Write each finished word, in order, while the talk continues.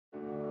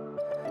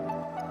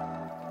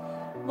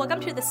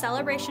Welcome to the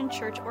Celebration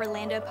Church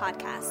Orlando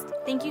podcast.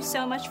 Thank you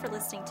so much for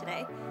listening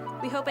today.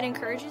 We hope it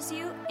encourages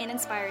you and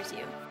inspires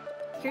you.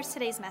 Here's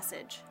today's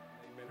message.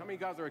 How many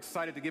of you guys are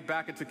excited to get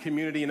back into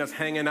community and us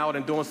hanging out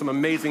and doing some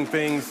amazing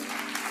things?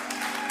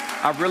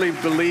 I really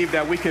believe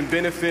that we can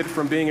benefit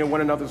from being in one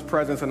another's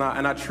presence, and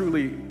I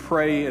truly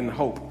pray and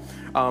hope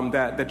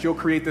that you'll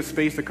create this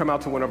space to come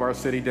out to one of our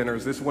city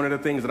dinners. This is one of the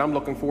things that I'm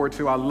looking forward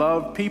to. I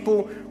love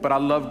people, but I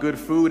love good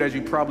food, as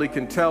you probably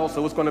can tell,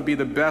 so it's going to be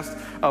the best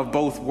of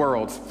both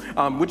worlds.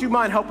 Would you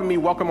mind helping me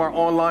welcome our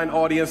online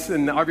audience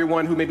and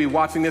everyone who may be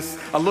watching this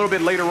a little bit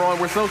later on?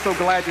 We're so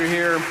glad you're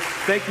here.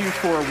 Thank you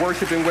for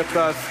worshiping with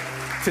us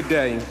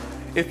today.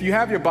 If you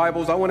have your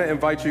Bibles, I want to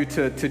invite you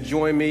to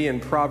join me in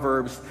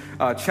Proverbs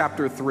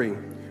chapter 3.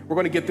 We're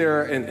going to get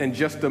there in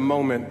just a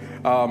moment,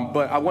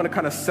 but I want to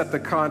kind of set the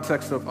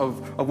context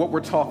of what we're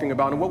talking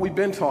about and what we've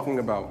been talking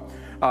about.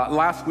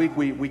 Last week,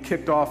 we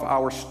kicked off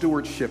our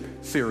stewardship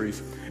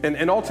series.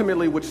 And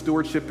ultimately what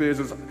stewardship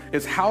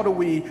is how do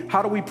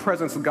we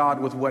presence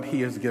God with what he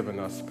has given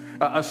us?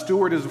 A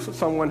steward is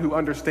someone who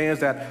understands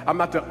that I'm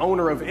not the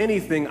owner of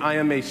anything, I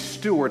am a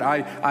steward.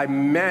 I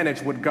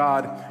manage what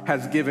God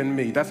has given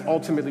me. That's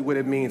ultimately what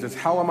it means, is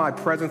how am I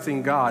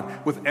presencing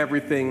God with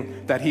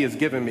everything that he has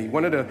given me?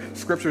 One of the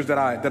scriptures that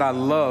I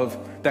love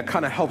that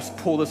kind of helps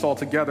pull this all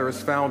together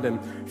is found in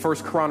 1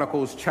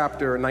 Chronicles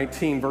chapter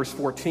 19, verse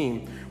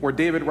 14, where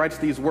David writes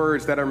these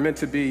words that are meant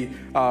to be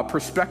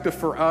perspective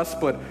for us,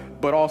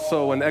 but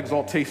also an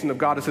exaltation of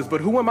God. It says, "But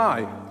who am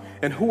I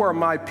and who are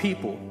my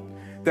people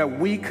that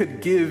we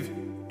could give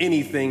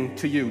anything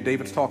to you?"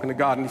 David's talking to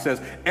God, and he says,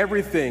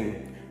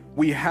 "Everything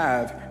we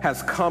have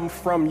has come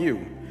from you,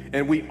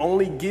 and we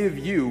only give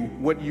you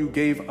what you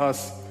gave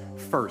us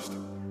first."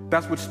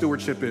 That's what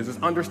stewardship is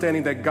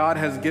understanding that God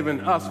has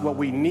given us what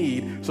we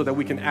need so that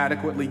we can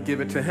adequately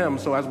give it to him.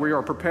 So as we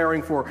are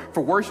preparing for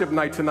worship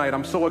night tonight,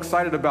 I'm so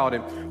excited about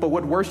it. But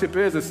what worship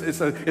is,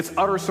 it's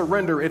utter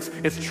surrender.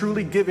 It's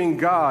truly giving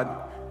God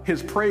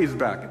his praise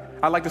back.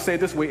 I like to say it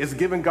this way, it's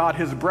giving God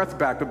his breath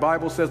back. The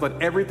Bible says,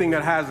 "Let everything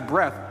that has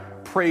breath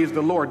praise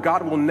the Lord."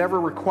 God will never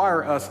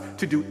require us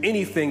to do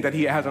anything that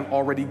he hasn't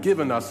already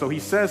given us. So he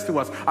says to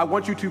us, "I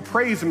want you to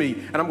praise me,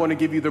 and I'm going to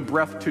give you the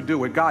breath to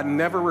do it." God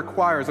never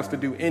requires us to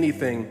do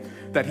anything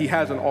that he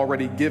hasn't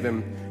already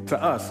given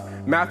to us.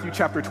 Matthew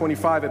chapter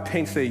 25, it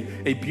paints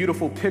a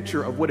beautiful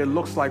picture of what it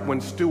looks like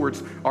when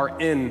stewards are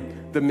in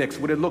the mix,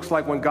 what it looks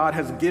like when God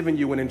has given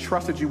you and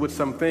entrusted you with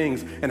some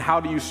things, and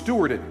how do you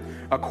steward it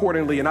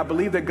accordingly. And I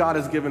believe that God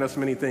has given us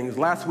many things.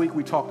 Last week,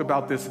 we talked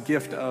about this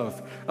gift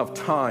of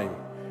time.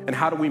 And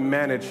how do we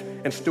manage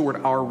and steward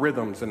our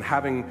rhythms, and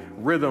having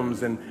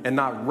rhythms and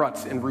not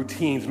ruts and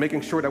routines,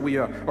 making sure that we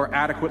are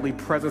adequately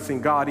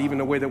presencing God even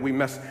the way that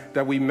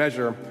we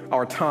measure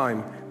our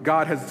time.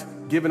 God has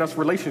given us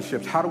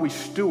relationships. How do we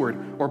steward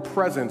or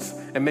presence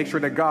and make sure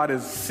that God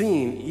is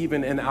seen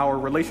even in our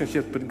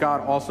relationships? But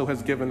God also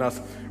has given us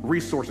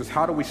resources.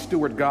 How do we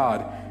steward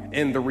God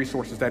in the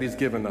resources that he's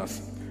given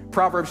us?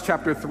 Proverbs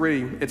chapter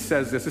 3, it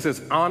says this. It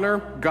says,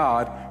 "Honor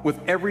God with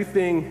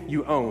everything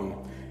you own.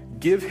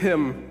 Give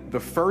him the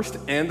first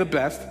and the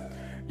best.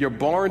 Your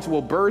barns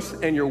will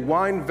burst and your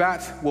wine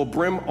vats will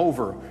brim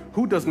over."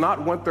 Who does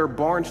not want their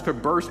barns to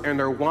burst and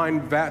their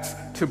wine vats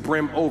to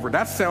brim over?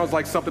 That sounds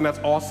like something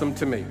that's awesome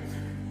to me.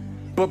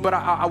 But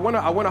I want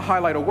to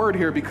highlight a word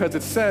here, because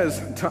it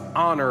says to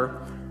honor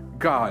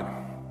God.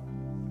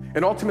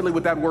 And ultimately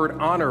what that word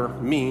honor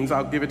means,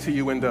 I'll give it to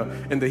you in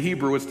the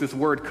Hebrew, it's this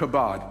word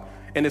kabod.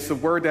 And it's a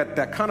word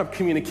that kind of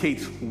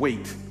communicates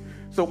weight.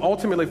 So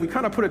ultimately, if we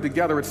kind of put it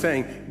together, it's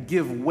saying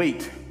give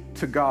weight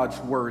to God's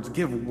words,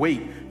 give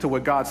weight to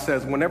what God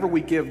says. Whenever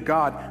we give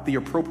God the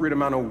appropriate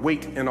amount of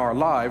weight in our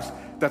lives,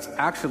 that's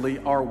actually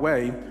our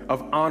way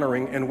of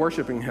honoring and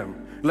worshiping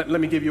him.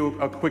 Let me give you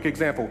a quick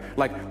example.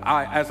 Like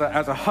as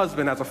a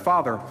husband, as a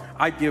father,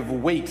 I give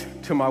weight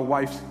to my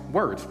wife's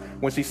words.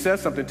 When she says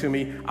something to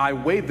me, I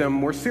weigh them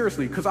more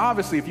seriously. Because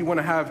obviously, if you want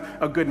to have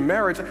a good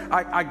marriage,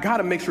 I got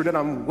to make sure that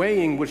I'm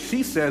weighing what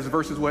she says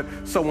versus what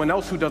someone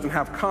else who doesn't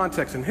have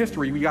context and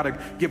history. We got to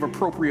give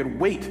appropriate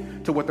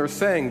weight to what they're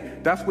saying.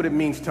 That's what it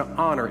means to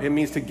honor. It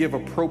means to give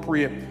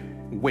appropriate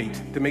weight,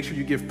 to make sure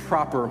you give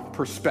proper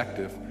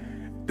perspective.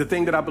 The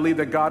thing that I believe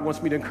that God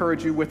wants me to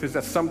encourage you with is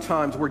that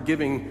sometimes we're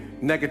giving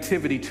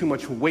negativity too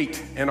much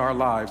weight in our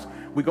lives.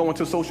 We go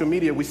into social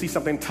media, we see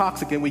something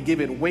toxic and we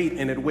give it weight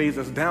and it weighs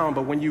us down.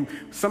 But when you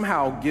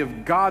somehow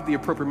give God the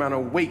appropriate amount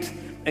of weight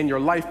in your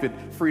life, it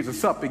frees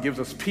us up. It gives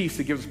us peace.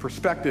 It gives us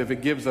perspective.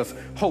 It gives us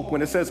hope.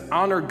 When it says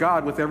honor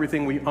God with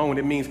everything we own,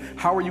 it means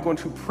how are you going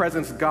to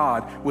presence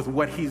God with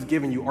what he's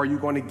given you? Are you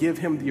going to give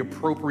him the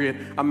appropriate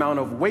amount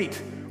of weight,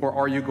 or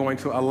are you going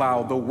to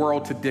allow the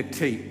world to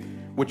dictate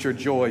what your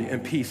joy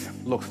and peace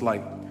looks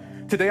like?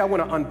 Today, I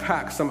want to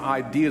unpack some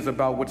ideas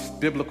about what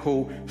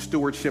biblical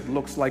stewardship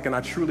looks like, and I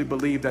truly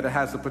believe that it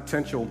has the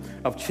potential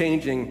of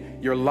changing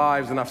your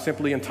lives, and I've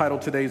simply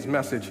entitled today's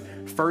message,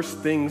 First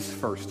Things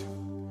First.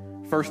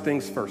 First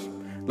things first.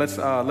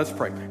 Let's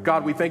pray.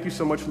 God, we thank you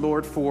so much,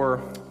 Lord,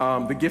 for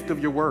the gift of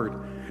your word.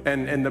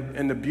 and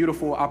the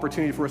beautiful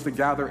opportunity for us to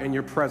gather in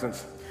your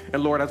presence.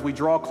 And Lord, as we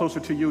draw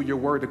closer to you, your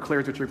word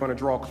declares that you're going to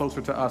draw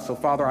closer to us. So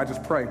Father, I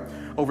just pray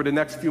over the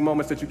next few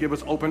moments that you give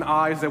us open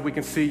eyes that we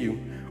can see you,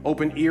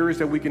 open ears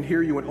that we can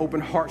hear you, and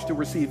open hearts to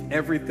receive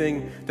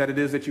everything that it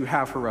is that you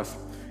have for us.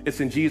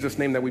 It's in Jesus'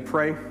 name that we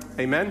pray.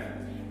 Amen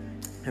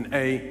and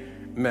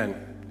amen.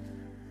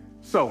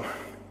 So,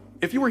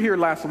 if you were here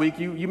last week,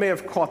 you may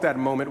have caught that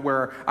moment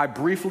where I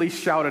briefly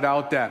shouted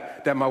out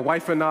that my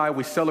wife and I,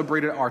 we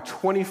celebrated our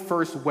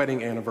 21st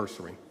wedding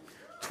anniversary.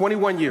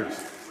 21 years.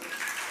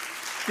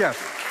 Yes,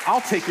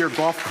 I'll take your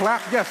golf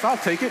clap. Yes, I'll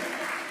take it.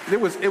 It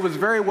was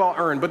very well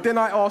earned. But then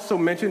I also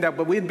mentioned that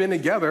we had been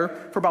together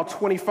for about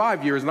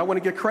 25 years, and I want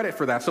to get credit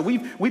for that. So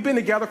we've been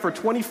together for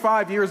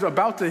 25 years,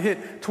 about to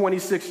hit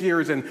 26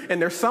 years,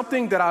 and there's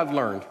something that I've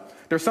learned.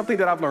 There's something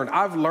that I've learned.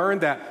 I've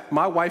learned that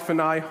my wife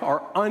and I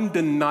are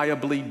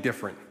undeniably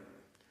different.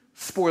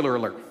 Spoiler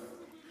alert.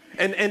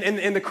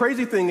 And the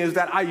crazy thing is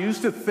that I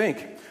used to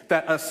think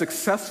that a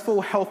successful,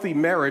 healthy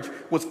marriage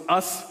was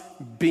us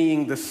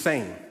being the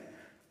same,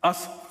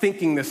 us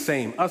thinking the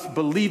same, us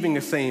believing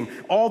the same.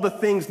 All the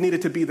things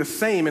needed to be the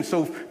same. And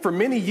so for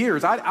many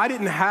years, I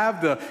didn't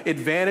have the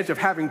advantage of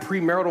having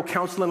premarital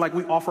counseling like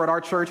we offer at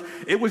our church.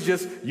 It was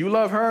just, you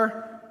love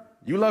her,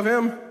 you love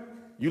him,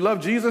 you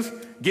love Jesus,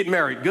 get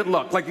married, good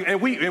luck.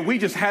 And we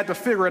just had to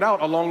figure it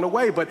out along the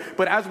way. But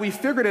as we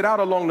figured it out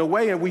along the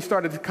way and we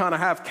started to kind of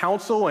have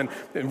counsel and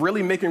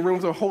really making room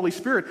for the Holy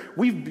Spirit,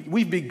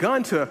 we've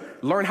begun to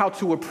learn how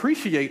to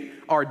appreciate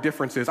our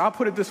differences. I'll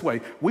put it this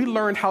way. We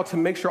learned how to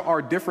make sure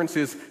our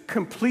differences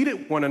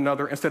completed one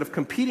another instead of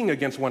competing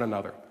against one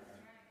another.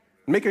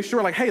 Making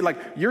sure hey,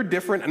 you're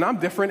different and I'm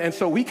different. And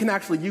so we can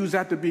actually use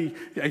that to be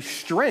a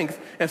strength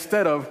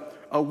instead of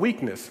a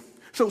weakness.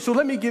 So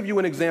let me give you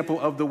an example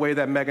of the way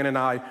that Megan and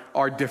I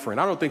are different.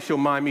 I don't think she'll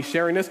mind me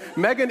sharing this.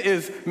 Megan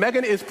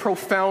is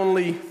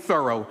profoundly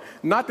thorough.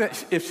 Not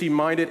that if she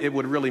minded, it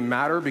would really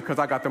matter because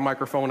I got the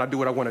microphone, I do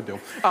what I want to do.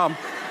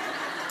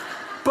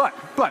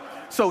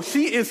 So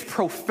she is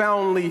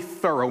profoundly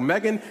thorough.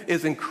 Megan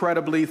is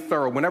incredibly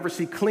thorough. Whenever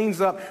she cleans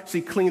up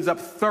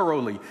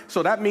thoroughly.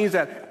 So that means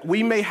that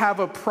we may have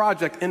a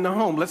project in the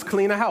home. Let's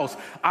clean a house.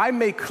 I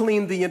may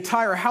clean the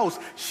entire house.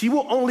 She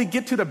will only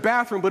get to the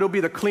bathroom, but it'll be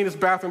the cleanest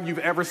bathroom you've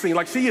ever seen.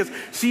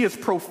 She is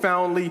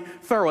profoundly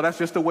thorough. That's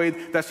just the way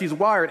that she's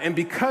wired. And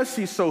because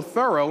she's so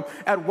thorough,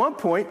 at one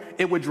point,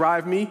 it would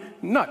drive me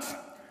nuts.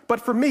 But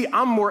for me,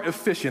 I'm more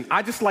efficient.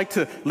 I just like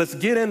to, let's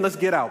get in, let's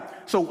get out.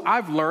 So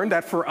I've learned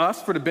that for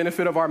us, for the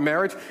benefit of our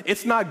marriage,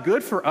 it's not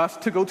good for us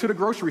to go to the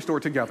grocery store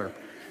together.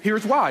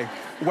 Here's why.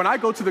 When I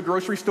go to the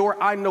grocery store,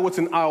 I know it's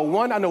in aisle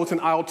 1, I know it's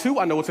in aisle 2,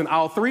 I know it's in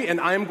aisle 3, and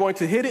I am going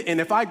to hit it.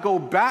 And if I go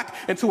back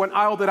into an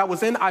aisle that I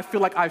was in, I feel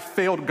like I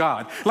failed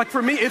God.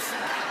 For me,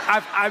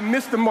 I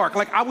missed the mark.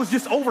 I was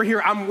just over here,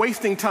 I'm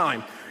wasting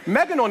time.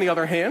 Megan, on the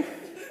other hand,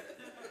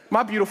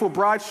 my beautiful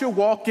bride, she'll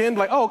walk in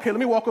okay, let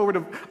me walk over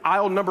to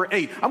aisle number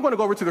 8. I'm going to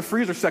go over to the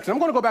freezer section. I'm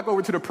going to go back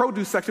over to the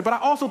produce section, but I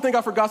also think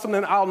I forgot something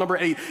in aisle number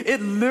 8.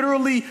 It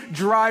literally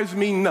drives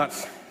me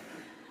nuts.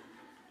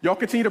 Y'all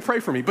continue to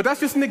pray for me. But that's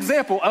just an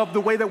example of the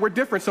way that we're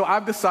different. So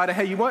I've decided,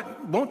 hey,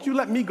 won't you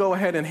let me go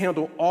ahead and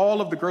handle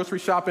all of the grocery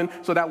shopping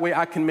so that way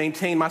I can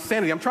maintain my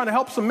sanity. I'm trying to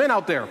help some men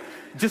out there.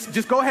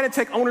 Just go ahead and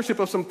take ownership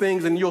of some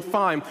things and you'll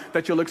find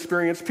that you'll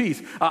experience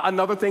peace.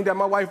 Another thing that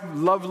my wife,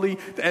 lovely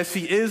as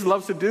she is,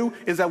 loves to do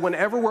is that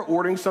whenever we're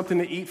ordering something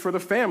to eat for the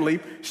family,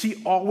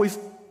 she always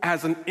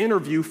has an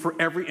interview for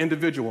every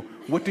individual.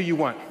 What do you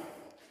want?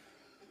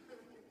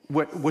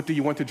 What do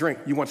you want to drink?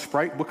 You want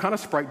Sprite? What kind of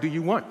Sprite do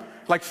you want?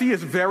 She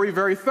is very,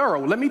 very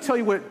thorough. Let me tell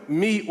you what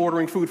me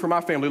ordering food for my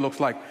family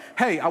looks like.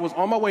 Hey, I was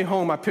on my way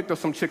home. I picked up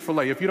some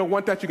Chick-fil-A. If you don't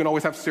want that, you can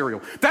always have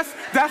cereal. That's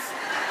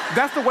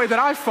the way that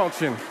I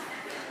function.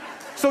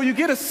 So you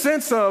get a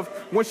sense of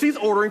when she's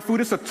ordering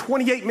food, it's a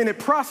 28-minute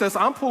process.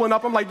 I'm pulling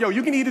up. I'm like, yo,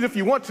 you can eat it if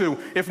you want to.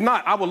 If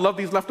not, I will love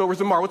these leftovers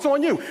tomorrow. It's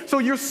on you. So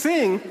you're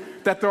seeing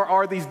that there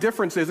are these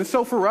differences. And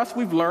so for us,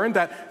 we've learned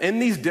that in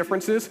these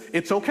differences,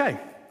 it's okay.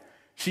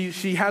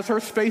 She has her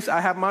space, I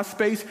have my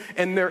space,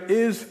 and there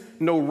is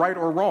no right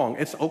or wrong.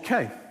 It's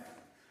okay.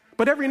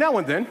 But every now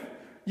and then,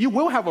 you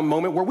will have a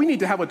moment where we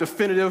need to have a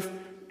definitive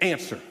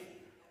answer.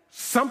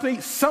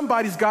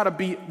 Somebody's got to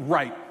be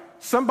right.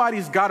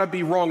 Somebody's got to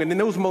be wrong, and then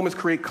those moments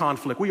create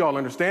conflict. We all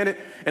understand it.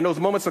 And those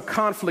moments of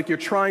conflict, you're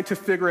trying to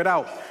figure it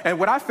out. And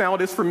what I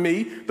found is, for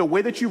me, the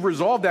way that you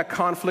resolve that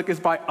conflict is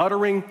by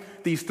uttering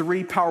these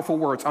 3 powerful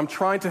words. I'm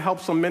trying to help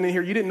some men in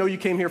here. You didn't know you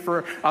came here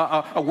for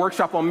a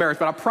workshop on marriage,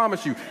 but I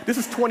promise you, this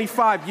is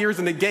 25 years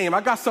in the game.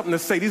 I got something to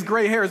say. These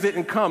gray hairs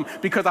didn't come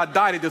because I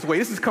dyed it this way.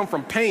 This has come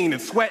from pain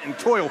and sweat and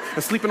toil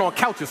and sleeping on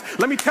couches.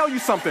 Let me tell you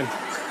something.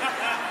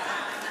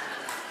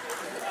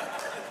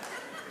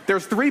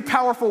 There's 3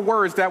 powerful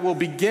words that will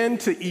begin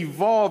to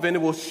evolve, and it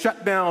will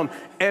shut down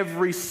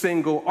every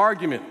single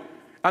argument.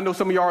 I know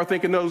some of y'all are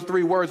thinking those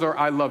 3 words are,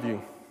 I love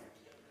you.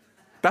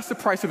 That's the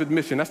price of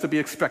admission. That's to be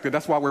expected.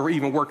 That's why we're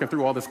even working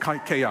through all this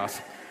chaos.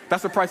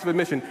 That's the price of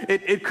admission.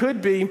 It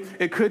could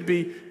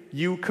be,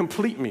 you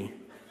complete me.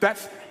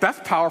 That's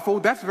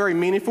powerful. That's very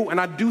meaningful. And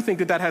I do think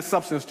that that has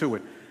substance to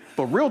it.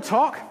 But real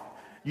talk,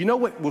 you know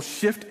what will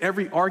shift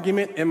every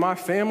argument in my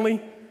family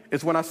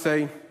is when I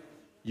say,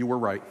 you were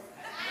right.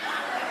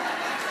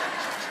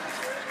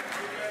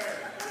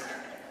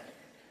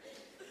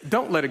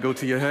 Don't let it go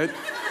to your head.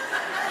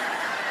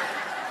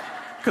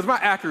 Because my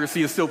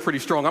accuracy is still pretty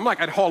strong. I'm like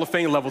at Hall of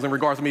Fame levels in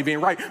regards to me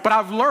being right. But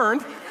I've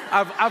learned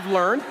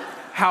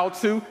how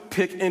to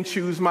pick and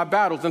choose my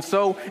battles. And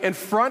so in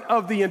front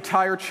of the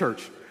entire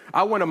church,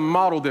 I want to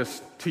model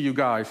this to you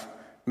guys.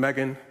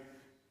 Megan,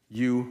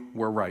 you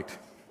were right.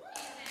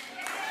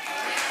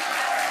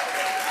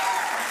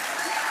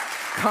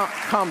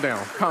 Calm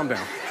down.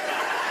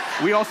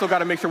 We also got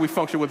to make sure we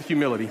function with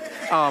humility.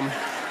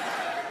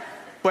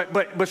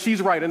 But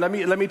she's right, and let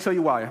me tell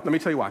you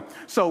why.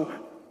 So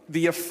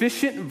the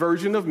efficient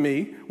version of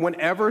me,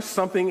 whenever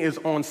something is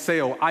on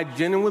sale, I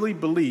genuinely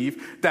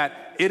believe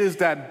that it is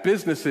that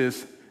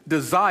business's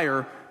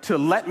desire to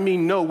let me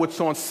know what's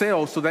on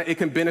sale so that it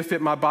can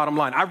benefit my bottom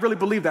line. I really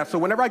believe that. So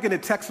whenever I get a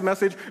text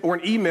message or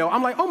an email,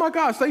 I'm like, oh my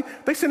gosh,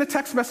 they sent a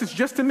text message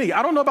just to me.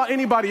 I don't know about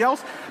anybody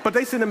else, but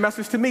they send a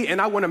message to me,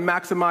 and I want to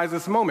maximize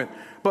this moment.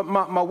 But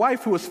my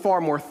wife, who is far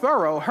more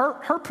thorough,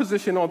 her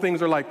position on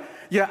things are like,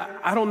 yeah,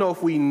 I don't know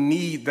if we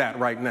need that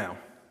right now.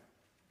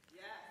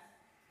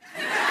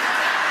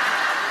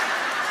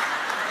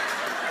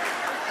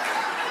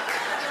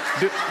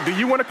 Do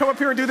you want to come up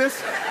here and do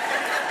this?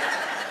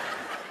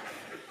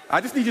 I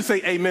just need you to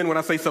say amen when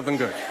I say something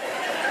good.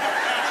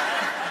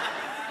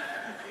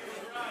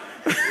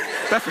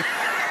 That's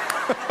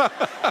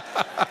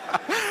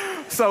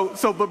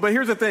but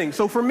here's the thing.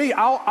 So for me,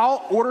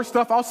 I'll order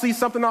stuff. I'll see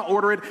something, I'll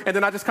order it, and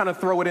then I just kind of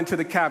throw it into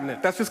the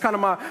cabinet. That's just kind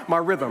of my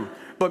rhythm.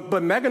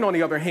 But Megan, on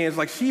the other hand, is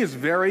like, she is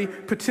very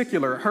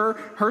particular.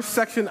 Her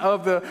section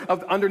of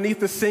underneath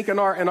the sink in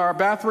our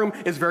bathroom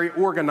is very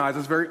organized.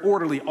 It's very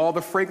orderly. All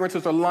the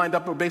fragrances are lined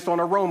up based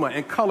on aroma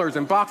and colors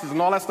and boxes and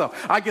all that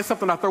stuff. I get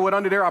something, I throw it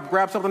under there, I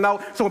grab something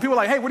out. So when people are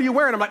like, hey, what are you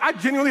wearing? I'm like, I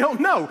genuinely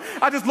don't know.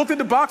 I just looked at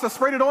the box, I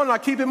sprayed it on, and I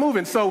keep it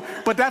moving. So,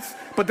 but that's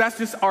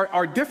just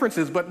our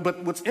differences.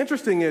 But what's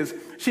interesting is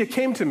she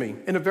came to me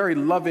in a very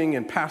loving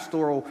and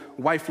pastoral,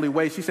 wifely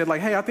way. She said,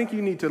 like, hey, I think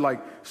you need to like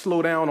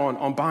slow down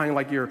on buying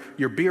like your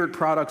beard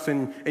products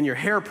and your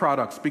hair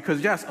products,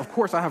 because yes, of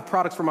course I have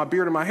products for my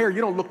beard and my hair.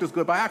 You don't look this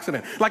good by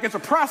accident. Like, it's a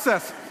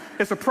process.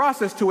 It's a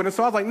process to it. And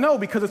so I was like, no,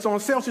 because it's on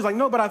sale. She's like,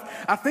 no, but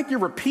I think you're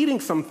repeating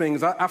some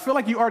things. I feel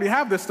like you already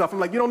have this stuff. I'm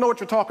like, you don't know what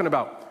you're talking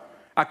about.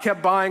 I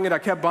kept buying it.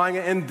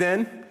 And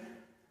then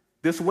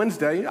this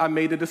Wednesday, I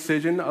made a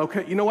decision.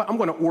 Okay, you know what? I'm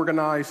going to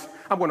organize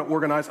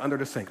under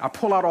the sink. I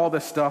pull out all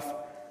this stuff,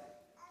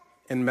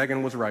 and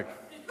Megan was right.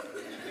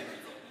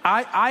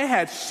 I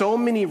had so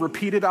many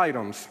repeated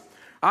items.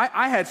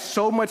 I had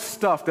so much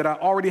stuff that I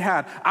already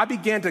had. I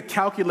began to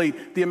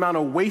calculate the amount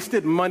of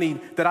wasted money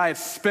that I had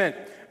spent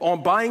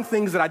on buying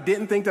things that I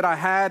didn't think that I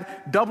had,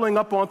 doubling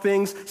up on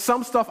things.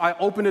 Some stuff, I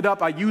opened it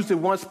up, I used it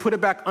once, put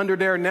it back under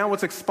there, now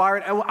it's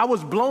expired. And I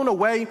was blown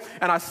away,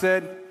 and I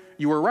said,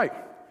 you were right.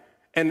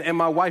 And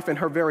my wife, in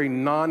her very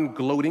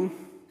non-gloating,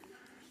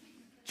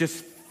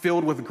 just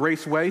filled with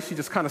grace way, she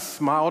just kind of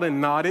smiled and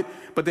nodded,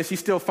 but then she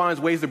still finds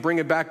ways to bring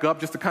it back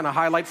up just to kind of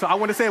highlight. So I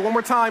want to say it one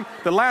more time.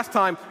 The last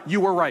time, you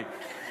were right.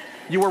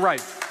 You were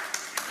right.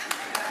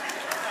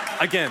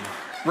 Again,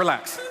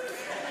 relax.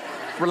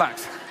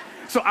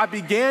 So I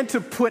began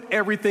to put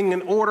everything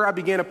in order. I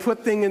began to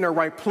put things in the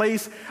right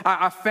place.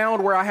 I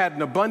found where I had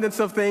an abundance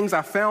of things.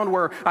 I found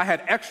where I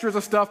had extras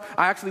of stuff.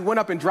 I actually went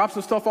up and dropped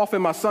some stuff off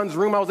in my son's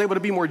room. I was able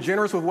to be more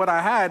generous with what I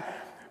had,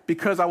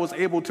 because I was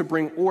able to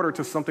bring order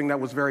to something that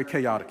was very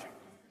chaotic.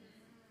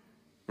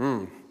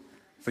 So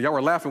y'all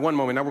were laughing one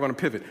moment, now we're going to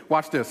pivot.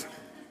 Watch this.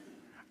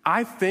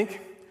 I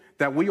think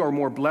that we are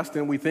more blessed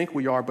than we think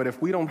we are, but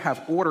if we don't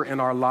have order in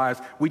our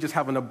lives, we just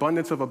have an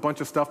abundance of a bunch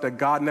of stuff that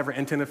God never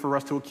intended for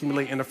us to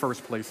accumulate in the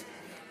first place.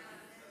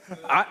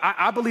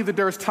 I believe that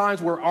there's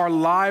times where our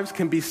lives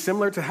can be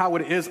similar to how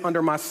it is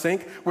under my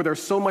sink, where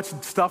there's so much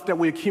stuff that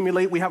we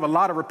accumulate. We have a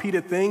lot of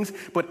repeated things,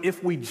 but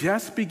if we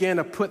just began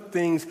to put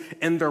things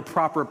in their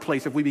proper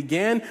place, if we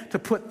began to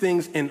put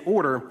things in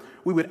order,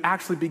 we would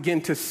actually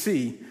begin to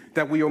see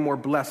that we are more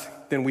blessed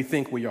than we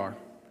think we are.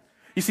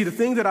 You see, the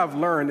thing that I've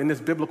learned in this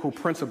biblical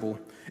principle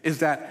is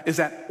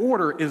that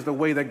order is the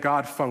way that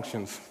God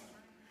functions.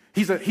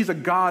 He's a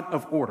God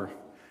of order.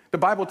 The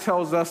Bible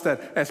tells us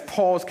that as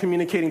Paul is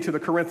communicating to the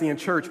Corinthian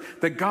church,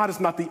 that God is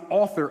not the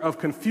author of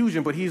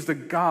confusion, but he's the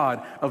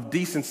God of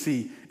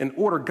decency and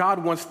order.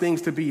 God wants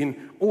things to be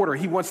in order.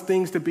 He wants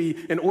things to be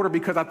in order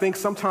because I think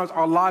sometimes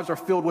our lives are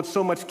filled with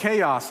so much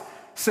chaos,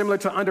 similar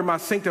to under my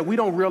sink, that we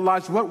don't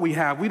realize what we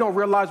have. We don't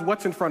realize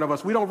what's in front of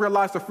us. We don't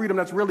realize the freedom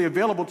that's really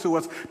available to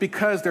us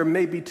because there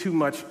may be too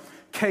much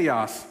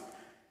chaos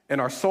in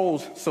our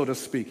souls, so to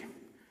speak.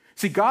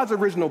 See, God's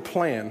original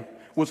plan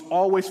was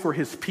always for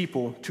his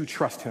people to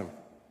trust him.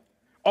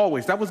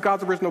 Always. That was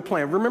God's original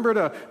plan. Remember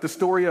the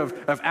story of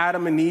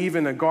Adam and Eve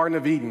in the Garden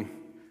of Eden.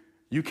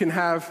 You can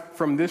have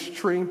from this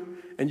tree,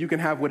 and you can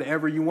have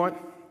whatever you want.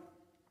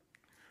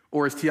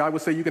 Or as T.I.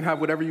 would say, you can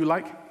have whatever you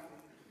like.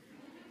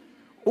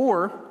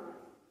 Or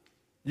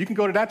you can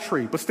go to that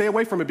tree, but stay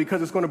away from it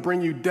because it's going to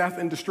bring you death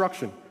and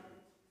destruction.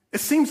 It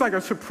seems like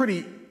it's a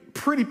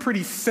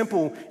pretty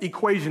simple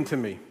equation to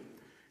me.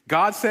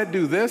 God said,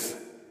 do this,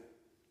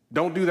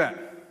 don't do that.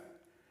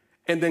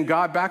 And then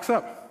God backs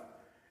up.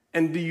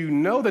 And do you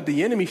know that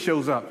the enemy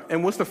shows up?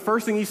 And what's the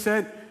first thing he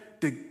said?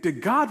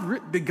 Did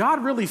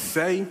God really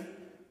say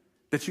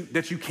that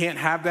you can't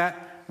have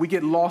that? We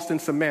get lost in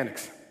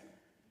semantics.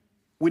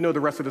 We know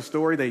the rest of the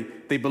story.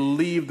 They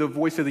believed the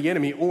voice of the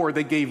enemy, or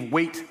they gave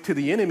weight to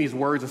the enemy's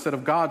words instead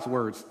of God's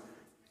words.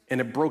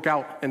 And it broke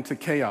out into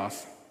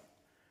chaos.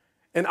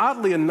 And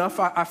oddly enough,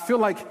 I feel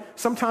like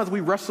sometimes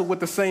we wrestle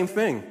with the same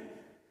thing.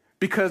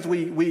 Because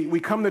we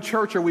come to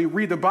church or we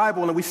read the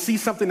Bible and we see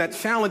something that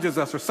challenges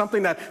us or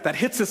something that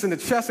hits us in the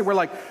chest, and we're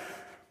like,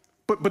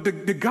 but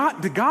did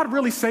God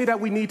really say that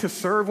we need to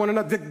serve one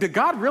another? Did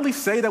God really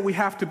say that we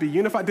have to be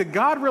unified? Did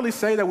God really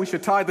say that we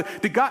should tithe?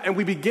 And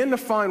we begin to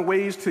find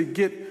ways to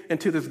get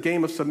into this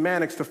game of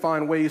semantics, to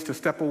find ways to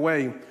step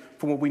away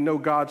from what we know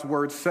God's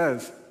word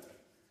says,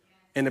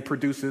 and it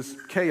produces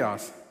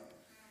chaos.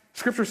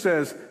 Scripture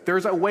says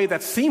there's a way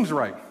that seems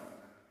right.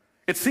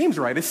 It seems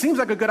right. It seems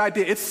like a good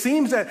idea. It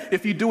seems that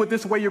if you do it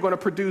this way, you're going to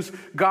produce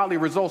godly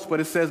results. But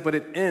it says, but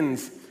it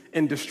ends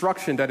in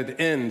destruction, that it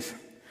ends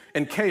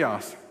in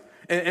chaos.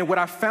 And what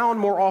I found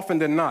more often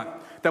than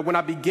not, that when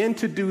I begin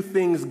to do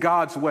things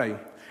God's way,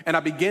 and I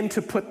begin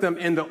to put them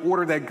in the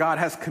order that God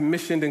has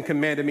commissioned and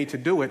commanded me to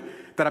do it,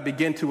 that I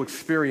begin to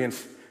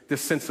experience this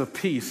sense of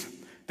peace,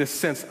 this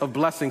sense of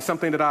blessing.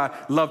 Something that I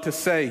love to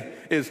say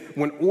is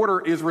when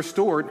order is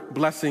restored,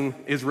 blessing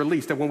is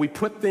released. That when we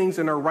put things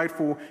in our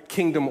rightful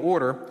kingdom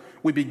order,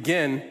 we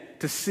begin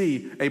to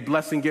see a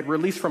blessing get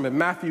released from it.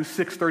 Matthew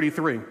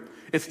 6:33.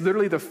 It's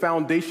literally the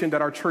foundation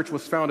that our church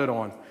was founded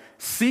on.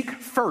 Seek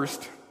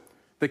first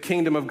the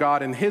kingdom of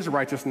God and his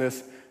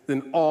righteousness,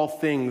 then all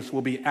things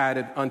will be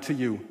added unto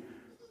you.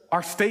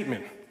 Our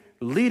statement,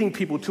 leading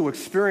people to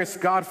experience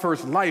God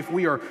first life.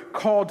 We are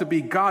called to be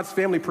God's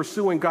family,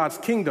 pursuing God's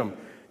kingdom.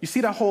 You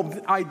see that whole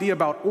idea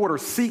about order.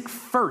 Seek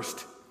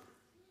first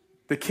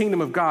the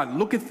kingdom of God.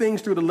 Look at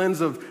things through the lens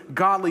of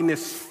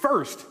godliness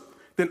first,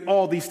 then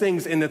all these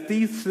things. And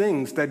these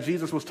things that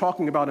Jesus was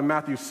talking about in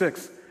Matthew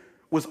 6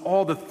 was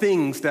all the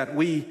things that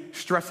we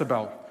stress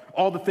about,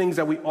 all the things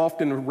that we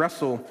often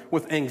wrestle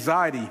with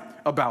anxiety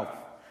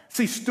about.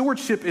 See,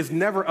 stewardship is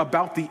never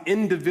about the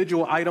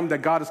individual item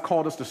that God has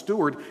called us to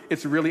steward.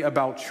 It's really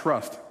about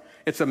trust.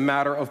 It's a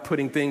matter of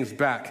putting things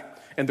back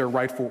in their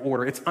rightful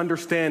order. It's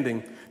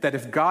understanding that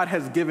if God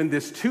has given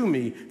this to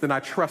me, then I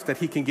trust that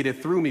he can get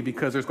it through me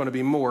because there's going to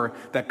be more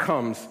that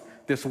comes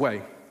this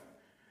way.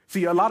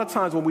 See, a lot of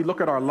times when we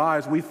look at our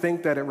lives, we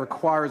think that it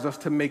requires us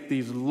to make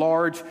these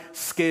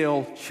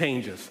large-scale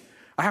changes.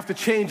 I have to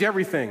change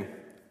everything.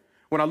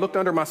 When I looked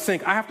under my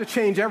sink, I have to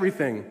change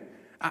everything.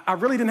 I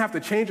really didn't have to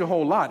change a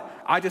whole lot.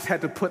 I just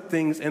had to put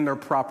things in their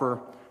proper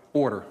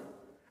order.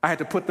 I had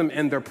to put them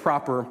in their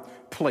proper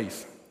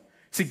place.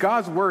 See,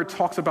 God's word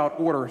talks about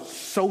order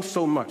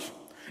so much.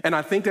 And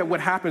I think that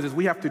what happens is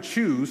we have to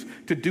choose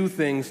to do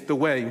things the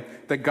way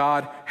that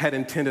God had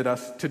intended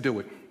us to do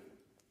it.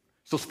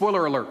 So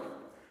spoiler alert.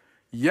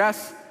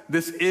 Yes,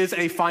 this is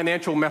a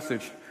financial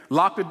message.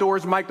 Lock the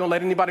doors, Mike. Don't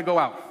let anybody go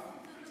out.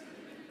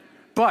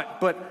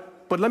 But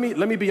let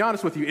me be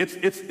honest with you.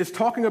 It's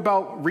talking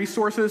about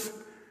resources,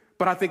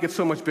 but I think it's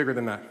so much bigger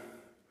than that.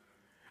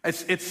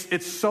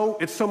 It's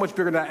so much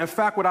bigger than that. In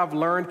fact, what I've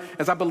learned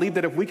is I believe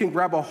that if we can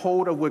grab a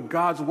hold of what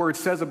God's word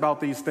says about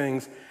these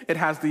things, it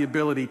has the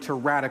ability to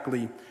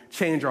radically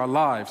change our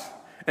lives.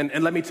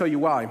 And let me tell you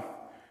why.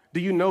 Do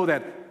you know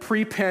that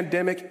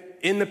pre-pandemic,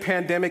 in the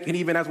pandemic, and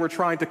even as we're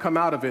trying to come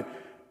out of it,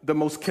 the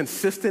most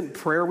consistent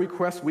prayer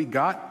request we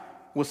got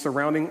was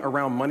surrounding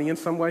around money in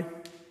some way?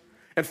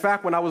 In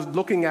fact, when I was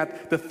looking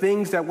at the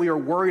things that we are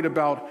worried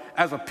about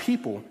as a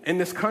people in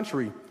this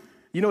country,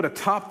 you know, the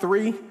top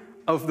 3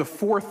 of the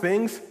 4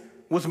 things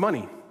was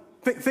money.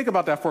 Think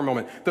about that for a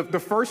moment. The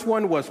first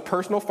one was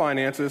personal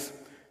finances.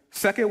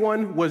 Second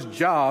one was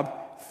job.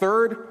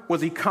 Third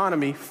was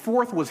economy.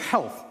 Fourth was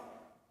health.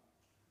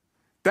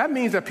 That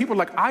means that people are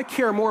like, I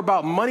care more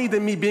about money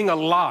than me being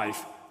alive.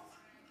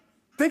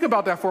 Think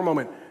about that for a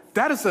moment.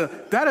 That is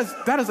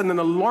an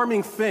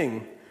alarming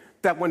thing,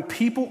 that when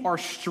people are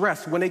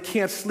stressed, when they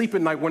can't sleep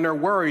at night, when they're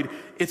worried,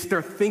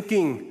 they're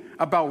thinking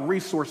about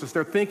resources.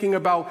 They're thinking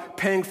about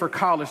paying for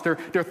college.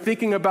 They're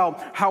thinking about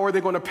how are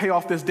they going to pay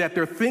off this debt.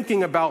 They're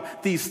thinking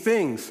about these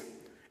things.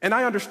 And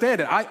I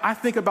understand it. I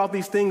think about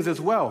these things as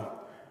well.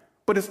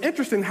 But it's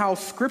interesting how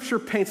Scripture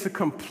paints a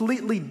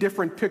completely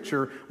different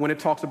picture when it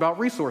talks about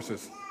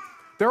resources.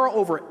 There are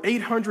over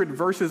 800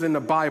 verses in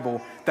the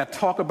Bible that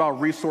talk about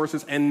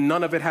resources, and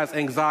none of it has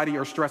anxiety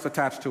or stress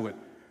attached to it.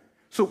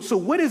 So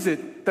what is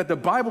it that the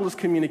Bible is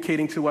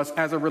communicating to us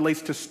as it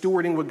relates to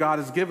stewarding what God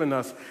has given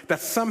us,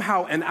 that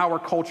somehow in our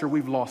culture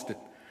we've lost it,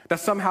 that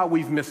somehow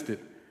we've missed it?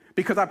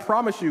 Because I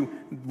promise you,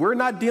 we're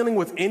not dealing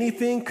with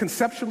anything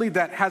conceptually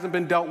that hasn't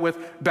been dealt with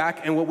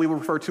back in what we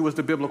refer to as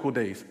the biblical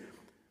days.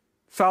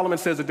 Solomon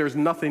says that there's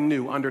nothing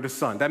new under the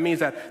sun. That means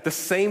that the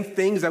same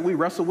things that we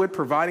wrestle with,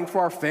 providing for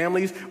our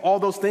families, all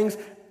those things,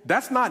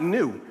 that's not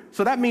new.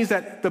 So that means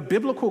that the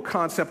biblical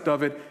concept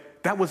of it,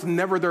 that was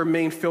never their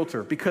main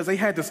filter because they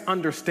had this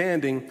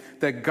understanding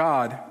that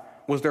God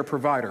was their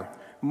provider.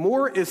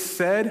 More is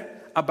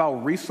said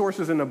about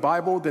resources in the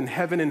Bible than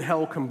heaven and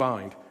hell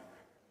combined.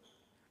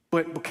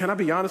 But can I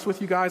be honest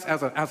with you guys,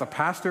 as a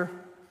pastor?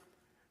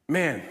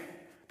 Man,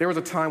 there was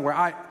a time where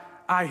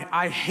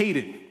I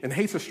hated, and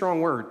hate's a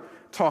strong word,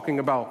 talking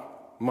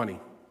about money,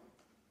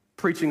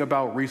 preaching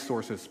about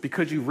resources,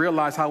 because you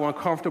realize how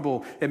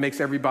uncomfortable it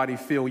makes everybody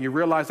feel. You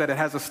realize that it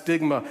has a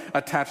stigma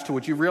attached to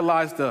it. You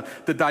realize the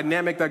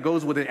dynamic that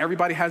goes with it.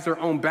 Everybody has their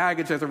own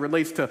baggage as it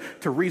relates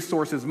to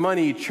resources,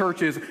 money,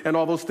 churches, and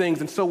all those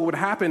things. And so what would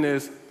happen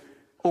is,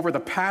 over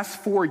the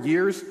past 4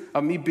 years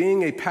of me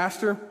being a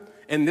pastor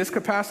in this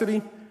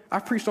capacity,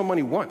 I've preached on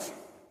money once.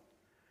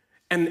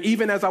 And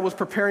even as I was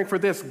preparing for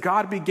this,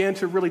 God began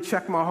to really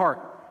check my heart.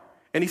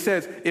 And he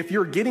says, if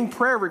you're getting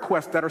prayer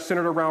requests that are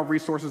centered around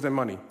resources and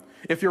money,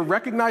 if you're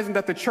recognizing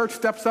that the church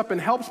steps up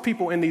and helps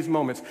people in these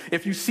moments,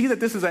 if you see that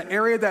this is an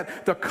area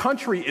that the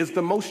country is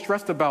the most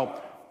stressed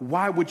about,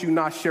 why would you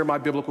not share my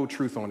biblical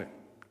truth on it?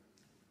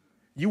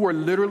 You are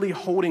literally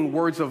holding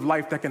words of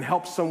life that can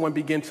help someone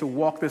begin to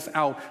walk this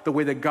out the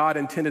way that God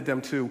intended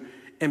them to.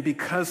 And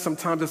because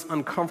sometimes it's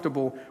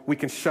uncomfortable, we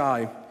can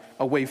shy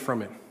away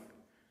from it.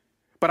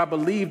 But I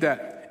believe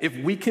that if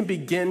we can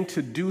begin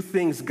to do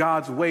things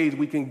God's ways,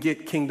 we can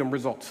get kingdom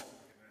results.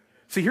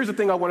 See, here's the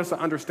thing I want us to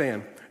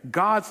understand.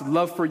 God's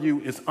love for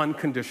you is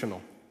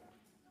unconditional.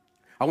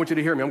 I want you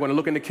to hear me. I'm going to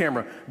look in the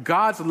camera.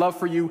 God's love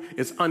for you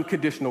is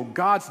unconditional.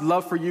 God's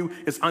love for you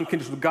is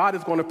unconditional. God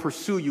is going to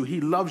pursue you.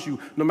 He loves you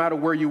no matter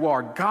where you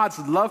are. God's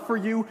love for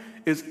you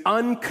is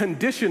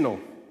unconditional.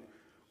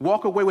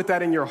 Walk away with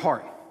that in your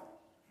heart.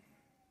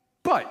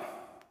 But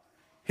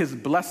his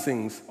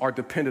blessings are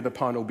dependent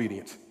upon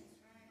obedience.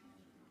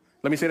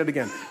 Let me say that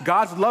again.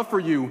 God's love for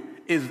you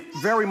is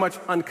very much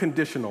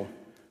unconditional,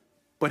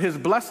 but his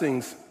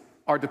blessings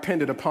are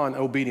dependent upon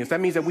obedience.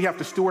 That means that we have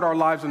to steward our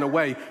lives in a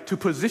way to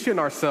position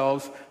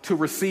ourselves to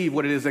receive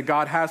what it is that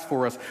God has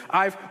for us.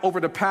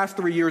 Over the past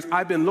 3 years,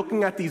 I've been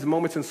looking at these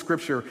moments in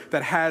Scripture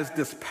that has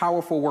this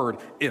powerful word,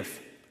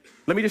 if.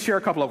 Let me just share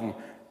a couple of them.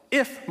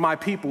 If my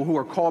people who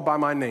are called by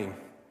my name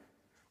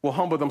will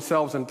humble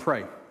themselves and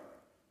pray,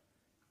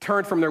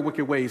 turn from their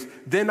wicked ways,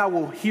 then I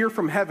will hear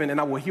from heaven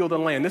and I will heal the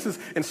land. This is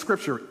in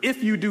Scripture.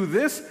 If you do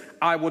this,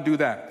 I will do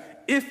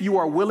that. If you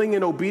are willing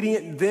and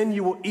obedient, then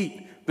you will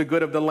eat the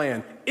good of the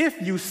land.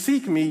 If you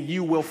seek me,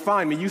 you will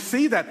find me. You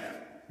see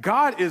that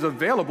God is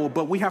available,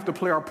 but we have to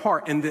play our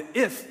part. And the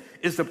if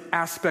is the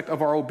aspect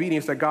of our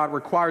obedience that God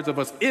requires of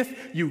us.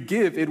 If you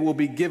give, it will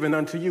be given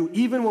unto you.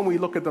 Even when we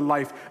look at the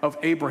life of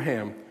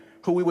Abraham,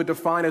 who we would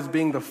define as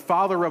being the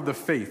father of the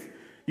faith,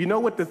 you know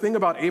what the thing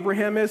about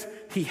Abraham is?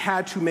 He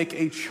had to make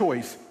a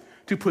choice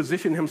to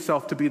position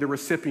himself to be the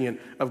recipient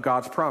of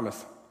God's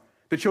promise.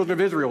 The children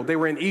of Israel, they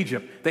were in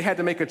Egypt. They had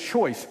to make a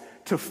choice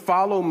to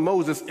follow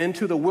Moses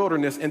into the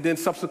wilderness and then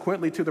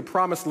subsequently to the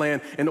promised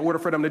land in order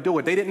for them to do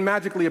it. They didn't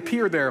magically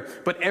appear there,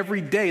 but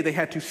every day they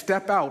had to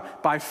step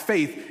out by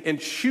faith and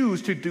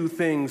choose to do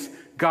things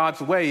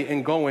God's way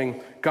and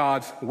going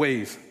God's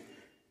ways.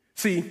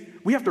 See,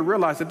 we have to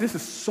realize that this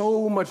is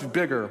so much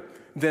bigger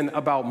than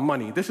about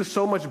money. This is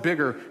so much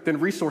bigger than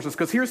resources,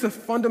 because here's the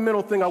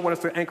fundamental thing I want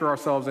us to anchor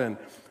ourselves in.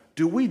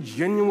 Do we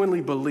genuinely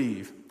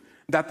believe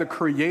that the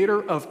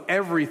creator of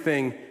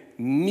everything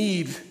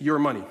needs your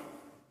money?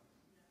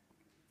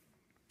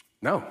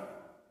 No.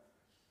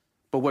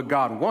 But what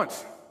God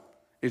wants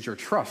is your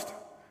trust.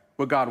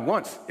 What God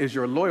wants is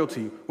your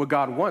loyalty. What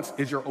God wants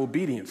is your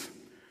obedience.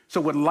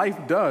 So what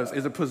life does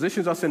is it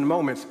positions us in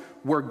moments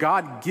where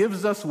God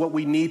gives us what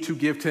we need to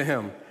give to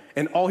him.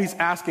 And all he's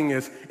asking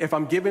is, if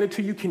I'm giving it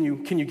to you, can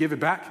you give it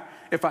back?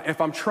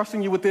 If I'm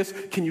trusting you with this,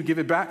 can you give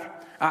it back?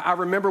 I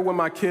remember when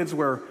my kids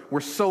were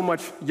so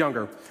much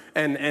younger,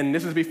 and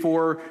this is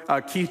before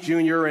Keith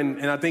Jr.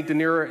 and I think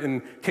Danira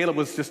and Caleb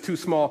was just too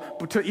small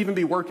to even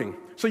be working.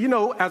 So, you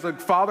know, as a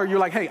father, you're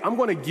like, hey, I'm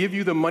going to give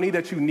you the money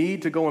that you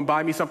need to go and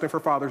buy me something for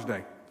Father's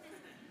Day.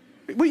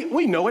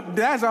 We know it.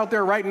 Dad's out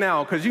there right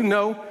now, because you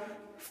know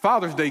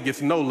Father's Day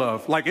gets no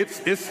love. Like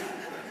it's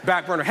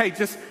back burner. Hey,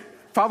 just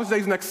Father's Day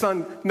is next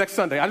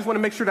Sunday. I just want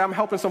to make sure that I'm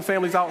helping some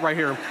families out right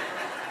here.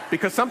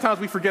 Because sometimes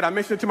we forget. I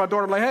mentioned it to my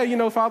daughter, I'm like, hey, you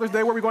know, Father's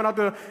Day, where are we going out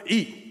to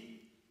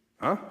eat?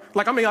 Huh?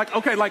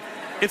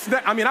 It's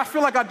that. I mean, I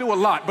feel like I do a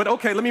lot, but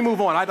okay, let me move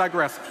on. I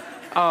digress.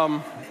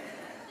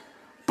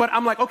 But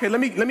I'm like, okay, let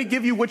me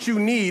give you what you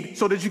need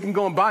so that you can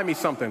go and buy me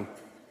something.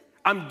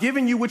 I'm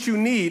giving you what you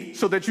need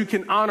so that you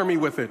can honor me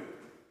with it.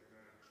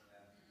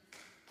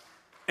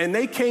 And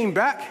they came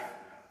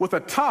back with a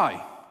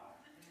tie.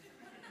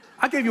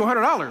 I gave you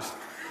 $100.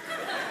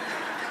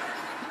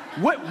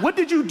 What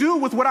did you do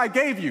with what I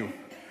gave you?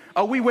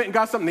 Oh, we went and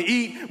got something to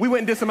eat. We went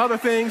and did some other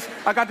things.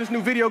 I got this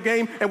new video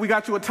game, and we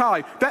got you a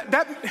tie.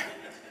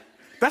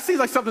 That seems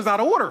like something's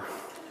out of order.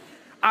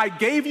 I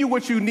gave you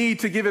what you need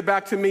to give it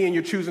back to me, and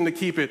you're choosing to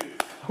keep it.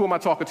 Who am I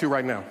talking to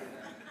right now?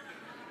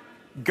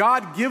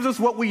 God gives us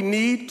what we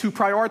need to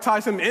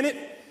prioritize him in it,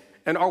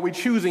 and are we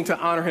choosing to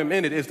honor him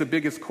in it is the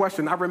biggest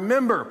question. I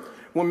remember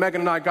when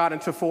Megan and I got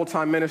into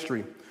full-time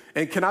ministry,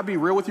 and can I be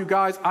real with you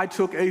guys? I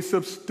took a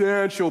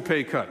substantial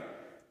pay cut.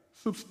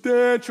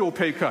 Substantial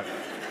pay cut.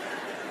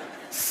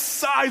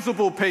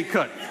 Sizable pay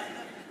cut.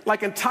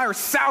 Like entire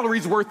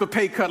salaries worth of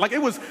pay cut. Like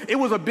it was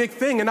a big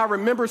thing. And I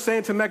remember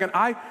saying to Megan,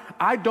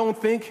 I don't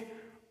think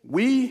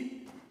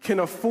we can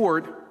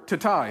afford to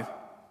tithe.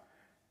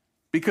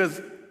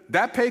 Because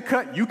that pay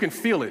cut, you can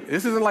feel it.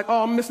 This isn't like,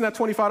 oh, I'm missing that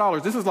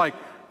 $25. This is like,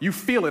 you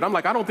feel it. I'm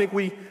like, I don't think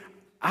we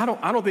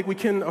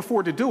can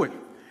afford to do it.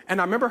 And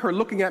I remember her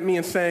looking at me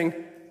and saying,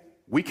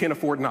 we can't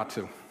afford not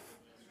to.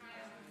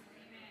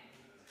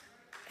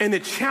 And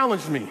it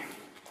challenged me.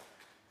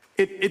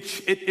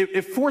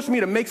 It forced me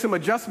to make some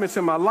adjustments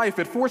in my life.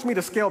 It forced me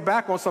to scale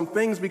back on some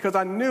things because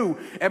I knew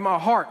in my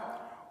heart,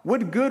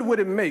 what good would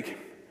it make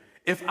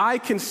if I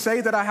can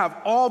say that I have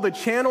all the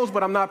channels,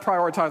 but I'm not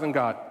prioritizing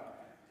God?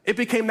 It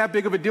became that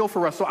big of a deal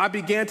for us. So I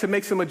began to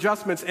make some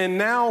adjustments. And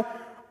now,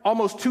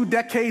 almost 2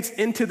 decades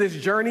into this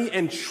journey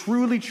and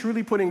truly,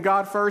 truly putting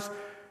God first,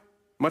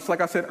 much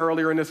like I said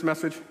earlier in this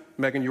message,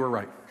 Megan, you were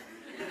right.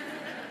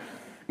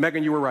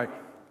 Megan, you were right.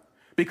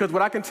 Because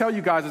what I can tell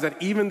you guys is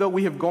that even though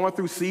we have gone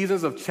through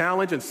seasons of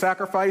challenge and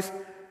sacrifice,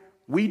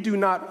 we do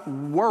not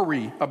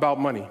worry about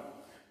money.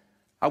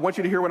 I want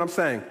you to hear what I'm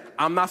saying.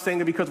 I'm not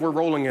saying it because we're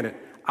rolling in it.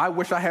 I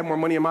wish I had more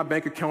money in my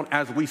bank account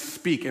as we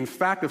speak. In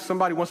fact, if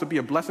somebody wants to be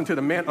a blessing to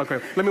the man,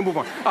 okay, let me move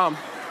on.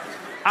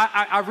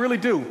 I really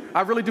do.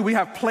 I really do. We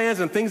have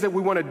plans and things that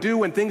we want to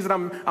do and things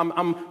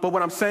that but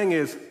what I'm saying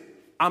is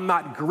I'm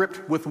not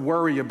gripped with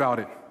worry about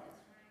it.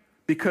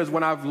 Because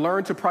when I've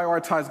learned to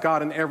prioritize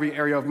God in every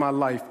area of my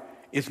life,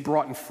 it's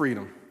brought in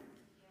freedom.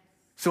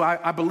 So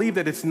I believe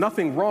that it's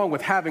nothing wrong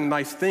with having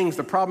nice things.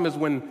 The problem is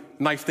when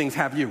nice things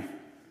have you.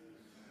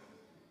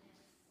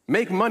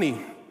 Make money,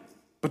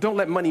 but don't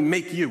let money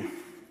make you.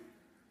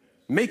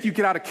 Make you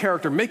get out of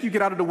character, make you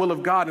get out of the will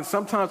of God. And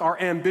sometimes our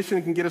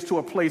ambition can get us to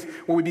a place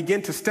where we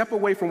begin to step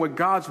away from what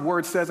God's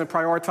word says and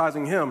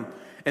prioritizing him.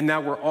 And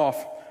now we're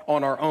off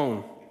on our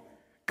own.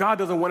 God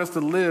doesn't want us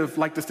to live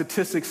like the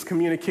statistics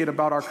communicate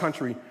about our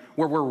country,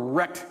 where we're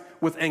wrecked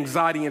with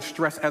anxiety and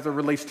stress as it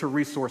relates to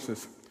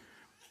resources.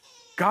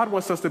 God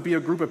wants us to be a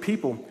group of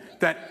people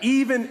that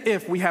even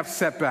if we have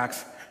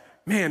setbacks,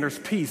 man, there's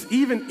peace.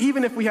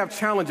 Even if we have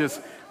challenges,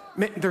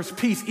 man, there's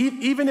peace.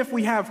 Even if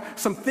we have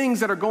some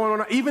things that are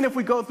going on, even if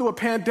we go through a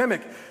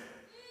pandemic,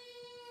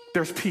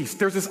 there's peace.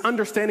 There's this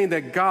understanding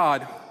that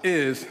God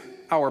is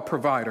our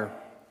provider.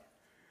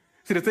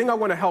 See, the thing I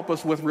want to help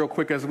us with real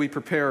quick as we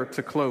prepare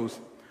to close,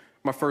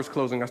 my first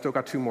closing, I still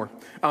got 2 more,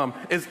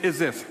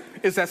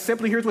 is that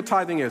simply here's what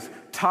tithing is.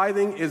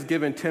 Tithing is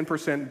giving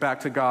 10%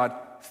 back to God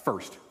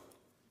first.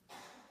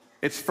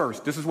 It's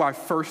first. This is why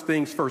first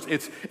things first.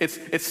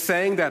 It's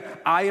saying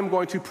that I am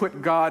going to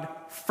put God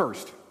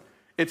first.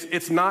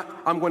 It's not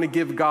I'm going to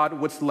give God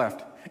what's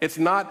left. It's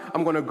not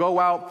I'm going to go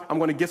out, I'm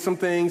going to get some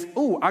things.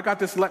 Ooh, I got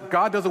this left.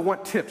 God doesn't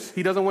want tips.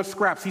 He doesn't want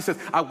scraps. He says,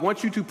 I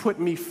want you to put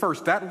me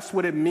first. That's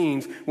what it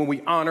means when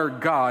we honor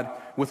God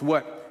with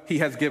what he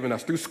has given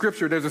us. Through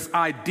scripture, there's this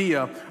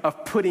idea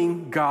of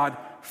putting God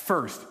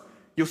first.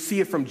 You'll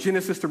see it from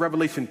Genesis to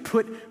Revelation.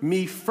 Put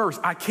me first.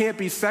 I can't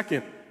be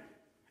second.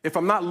 If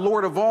I'm not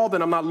Lord of all,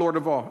 then I'm not Lord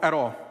of all at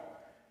all.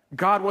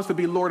 God wants to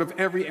be Lord of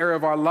every area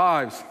of our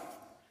lives.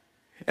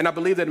 And I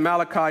believe that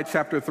Malachi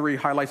chapter 3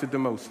 highlights it the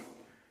most.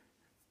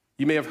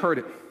 You may have heard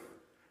it.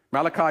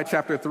 Malachi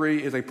chapter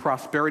 3 is a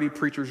prosperity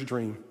preacher's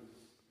dream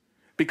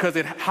because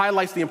it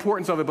highlights the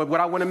importance of it. But what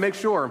I want to make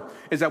sure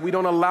is that we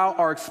don't allow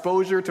our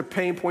exposure to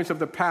pain points of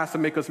the past to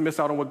make us miss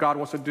out on what God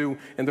wants to do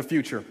in the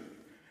future.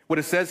 What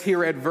it says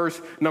here at verse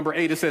number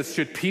 8, it says,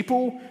 should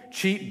people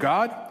cheat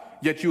God?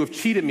 Yet you have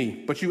cheated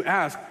me. But you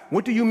ask,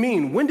 what do you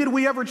mean? When did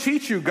we ever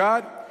cheat you,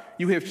 God?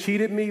 You have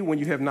cheated me when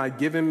you have not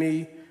given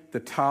me the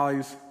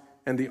tithes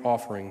and the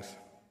offerings.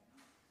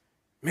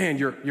 Man,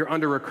 you're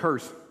under a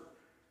curse.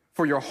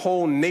 For your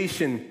whole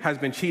nation has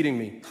been cheating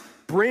me.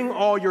 Bring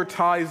all your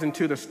tithes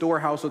into the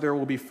storehouse so there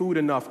will be food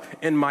enough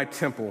in my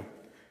temple,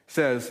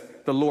 says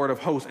the Lord of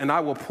hosts. And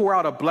I will pour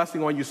out a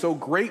blessing on you so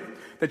great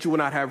that you will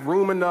not have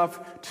room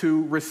enough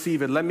to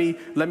receive it. Let me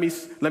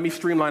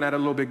streamline that a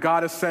little bit.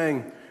 God is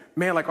saying,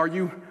 man, like, are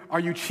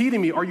you cheating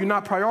me? Are you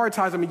not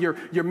prioritizing me?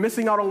 You're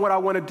missing out on what I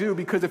want to do,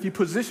 because if you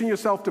position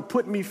yourself to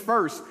put me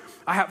first,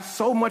 I have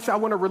so much I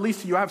want to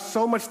release to you. I have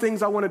so much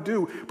things I want to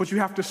do, but you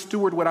have to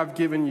steward what I've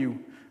given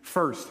you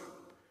first.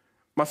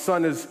 My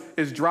son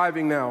is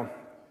driving now.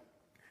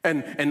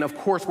 And of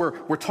course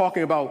we're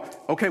talking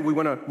about, okay, we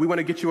want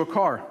to get you a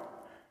car,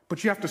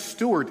 but you have to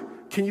steward.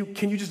 Can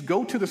you just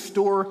go to the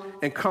store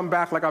and come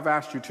back like I've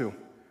asked you to?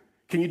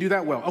 Can you do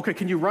that well? Okay,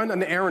 can you run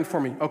an errand for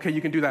me? Okay,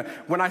 you can do that.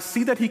 When I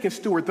see that he can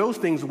steward those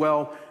things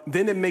well,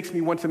 then it makes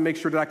me want to make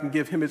sure that I can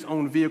give him his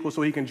own vehicle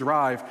so he can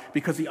drive,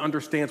 because he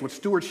understands what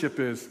stewardship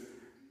is.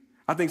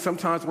 I think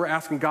sometimes we're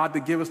asking God to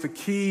give us the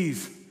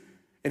keys,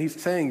 and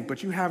he's saying,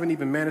 but you haven't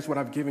even managed what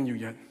I've given you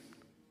yet.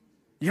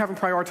 You haven't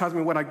prioritized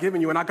me what I've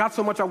given you. And I got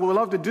so much I would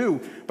love to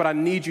do, but I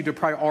need you to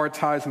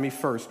prioritize me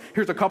first.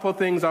 Here's a couple of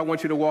things I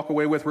want you to walk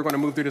away with. We're going to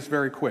move through this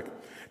very quick.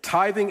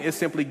 Tithing is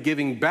simply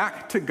giving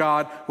back to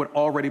God what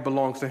already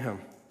belongs to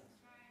him.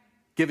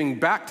 Giving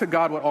back to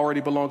God what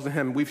already belongs to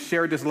him. We've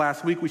shared this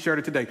last week. We shared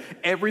it today.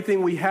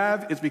 Everything we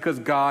have is because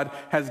God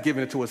has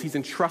given it to us. He's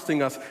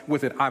entrusting us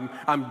with it.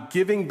 I'm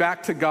giving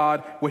back to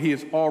God what he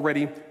has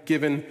already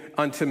given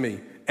unto me.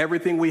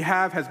 Everything we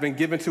have has been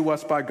given to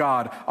us by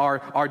God.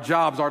 Our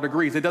jobs, our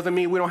degrees. It doesn't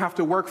mean we don't have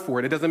to work for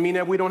it. It doesn't mean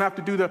that we don't have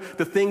to do the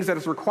things that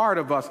is required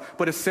of us,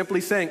 but it's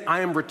simply saying,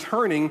 I am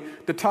returning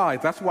the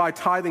tithe. That's why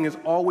tithing is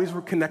always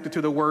connected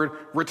to the word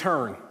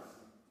return.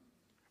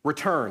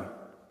 Return.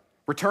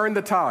 Return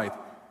the tithe.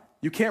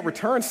 You can't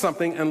return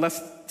something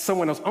unless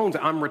someone else owns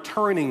it. I'm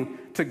returning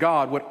to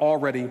God what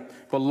already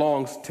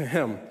belongs to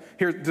him.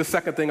 Here's the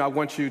second thing I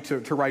want you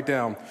to write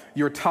down.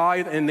 Your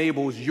tithe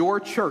enables your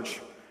church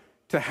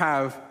to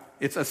have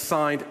its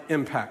assigned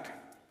impact.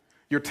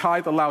 Your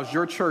tithe allows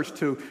your church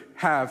to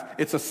have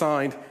its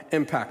assigned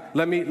impact.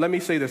 Let me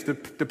say this.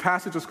 The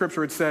passage of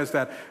Scripture, it says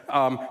that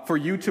for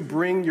you to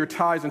bring your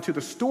tithes into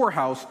the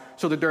storehouse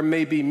so that there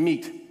may be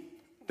meat.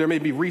 There may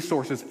be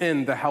resources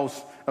in the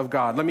house of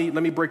God. Let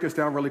me break this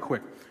down really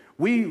quick.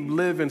 We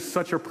live in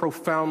such a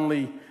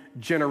profoundly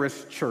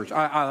generous church.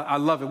 I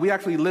love it. We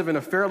actually live in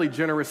a fairly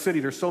generous city.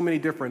 There's so many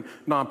different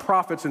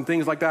nonprofits and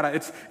things like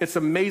that. It's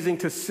amazing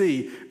to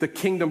see the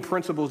kingdom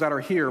principles that are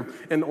here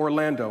in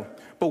Orlando.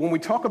 But when we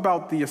talk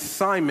about the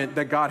assignment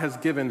that God has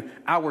given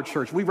our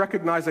church, we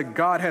recognize that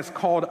God has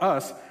called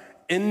us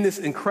in this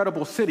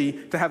incredible city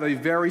to have a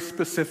very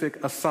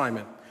specific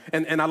assignment.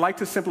 And I like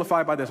to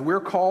simplify by this. We're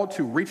called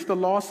to reach the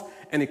lost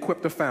and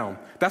equip the found.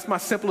 That's my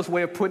simplest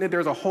way of putting it.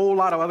 There's a whole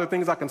lot of other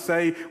things I can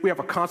say. We have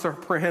a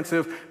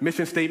comprehensive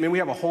mission statement. We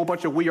have a whole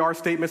bunch of we are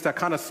statements that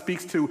kind of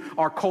speaks to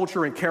our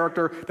culture and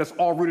character that's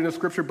all rooted in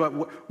Scripture.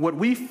 But what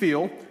we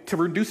feel, to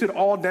reduce it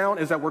all down,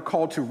 is that we're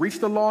called to reach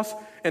the lost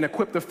and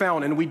equip the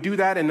found. And we do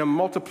that in a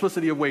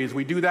multiplicity of ways.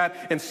 We do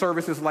that in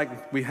services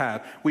like we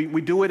had. We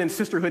do it in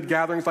sisterhood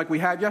gatherings like we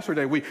had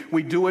yesterday.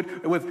 We do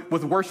it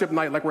with worship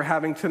night like we're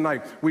having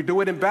tonight. We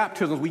do it in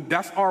baptisms.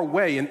 That's our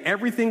way. And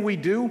everything we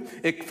do,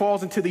 it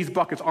falls into these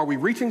buckets. Are we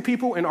reaching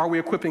people and are we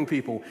equipping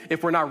people?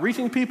 If we're not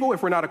reaching people,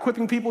 if we're not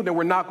equipping people, then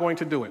we're not going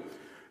to do it.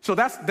 So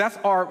that's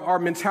our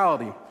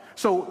mentality.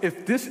 So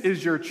if this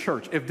is your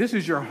church, if this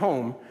is your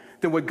home,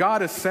 then what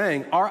God is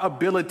saying, our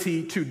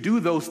ability to do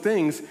those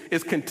things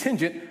is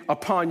contingent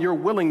upon your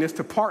willingness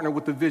to partner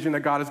with the vision that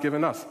God has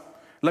given us.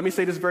 Let me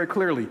say this very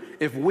clearly.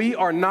 If we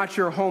are not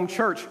your home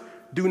church,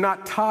 do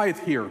not tithe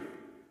here.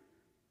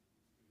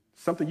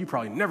 Something you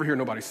probably never hear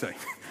nobody say.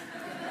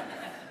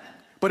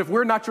 But if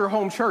we're not your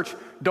home church,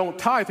 don't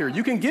tithe here.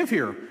 You can give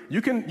here.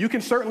 You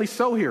can certainly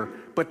sow here.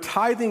 But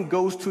tithing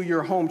goes to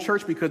your home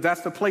church because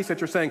that's the place that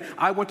you're saying,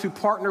 I want to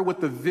partner with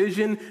the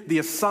vision, the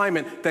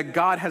assignment that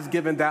God has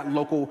given that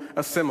local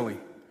assembly.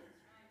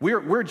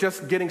 We're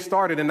just getting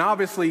started. And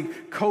obviously,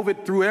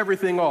 COVID threw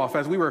everything off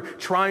as we were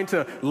trying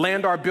to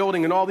land our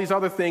building and all these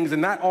other things,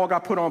 and that all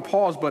got put on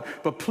pause.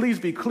 But please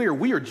be clear,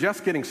 we are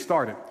just getting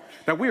started.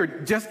 That we are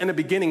just in the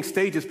beginning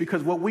stages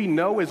because what we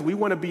know is we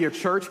want to be a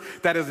church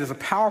that is as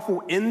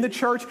powerful in the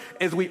church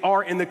as we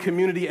are in the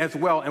community as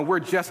well. And we're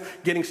just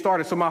getting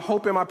started. So my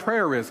hope and my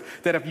prayer is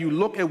that if you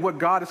look at what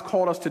God has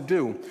called us to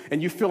do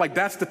and you feel like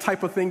that's the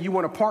type of thing you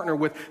want to partner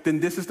with,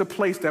 then this is the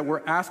place that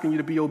we're asking you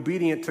to be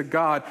obedient to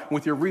God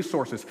with your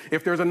resources.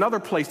 If there's another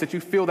place that you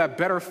feel that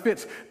better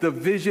fits the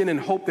vision and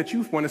hope that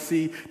you want to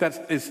see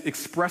that is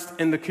expressed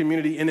in the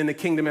community and in the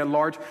kingdom at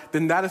large,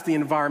 then that is the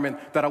environment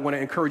that I want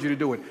to encourage you to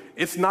do it.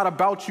 It's not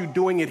about you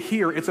doing it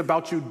here. It's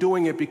about you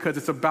doing it because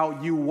it's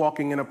about you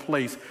walking in a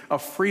place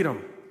of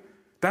freedom.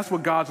 That's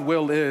what God's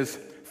will is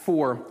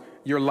for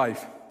your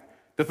life.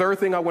 The third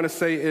thing I want to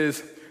say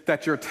is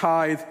that your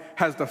tithe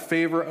has the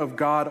favor of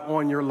God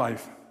on your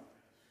life.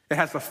 It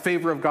has the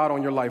favor of God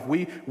on your life.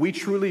 We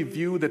truly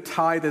view the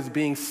tithe as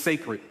being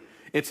sacred.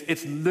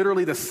 It's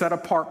literally the set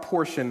apart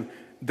portion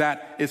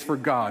that is for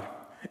God.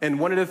 And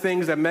one of the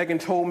things that Megan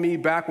told me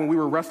back when we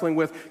were wrestling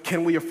with,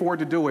 can we afford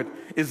to do it,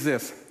 is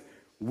this.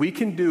 We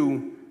can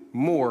do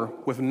more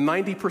with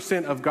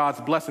 90% of God's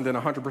blessing than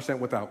 100%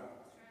 without.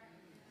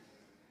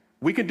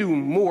 We can do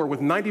more with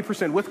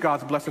 90% with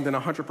God's blessing than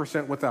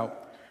 100%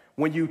 without.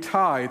 When you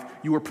tithe,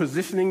 you are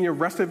positioning the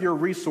rest of your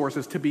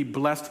resources to be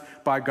blessed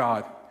by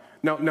God.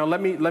 Now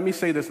let me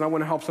say this, and I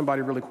want to help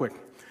somebody really quick.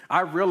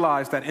 I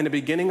realize that in the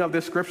beginning of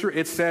this scripture,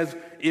 it says,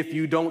 if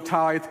you don't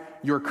tithe,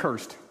 you're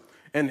cursed.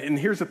 And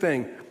here's the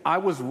thing. I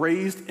was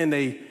raised in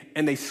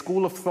a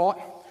school of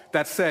thought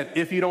that said,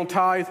 if you don't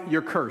tithe,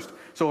 you're cursed.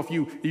 So if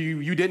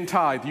you didn't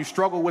tithe, you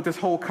struggle with this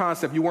whole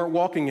concept, you weren't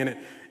walking in it.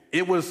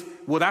 It was,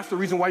 well, that's the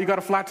reason why you got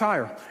a flat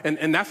tire.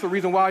 And that's the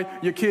reason why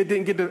your kid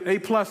didn't get the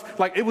A+.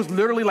 Like, it was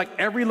literally like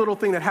every little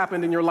thing that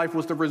happened in your life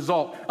was the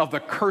result of the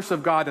curse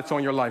of God that's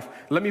on your life.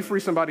 Let me free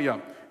somebody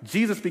up.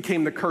 Jesus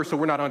became the curse, so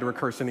we're not under a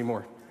curse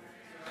anymore.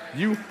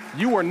 You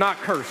are not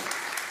cursed.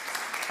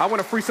 I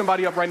want to free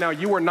somebody up right now.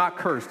 You are not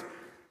cursed.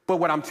 But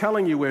what I'm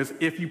telling you is,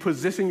 if you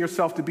position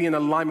yourself to be in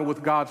alignment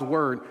with God's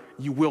word,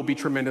 you will be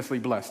tremendously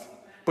blessed.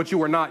 But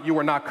you are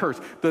not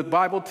cursed. The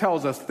Bible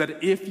tells us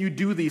that if you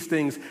do these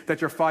things, that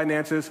your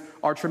finances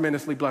are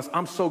tremendously blessed.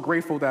 I'm so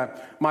grateful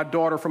that my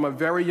daughter from a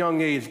very young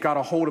age got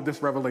a hold of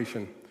this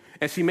revelation.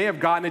 And she may have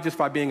gotten it just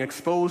by being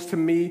exposed to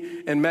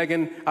me and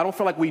Megan. I don't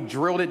feel like we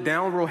drilled it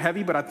down real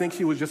heavy, but I think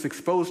she was just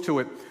exposed to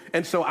it.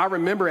 And so I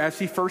remember as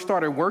she first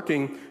started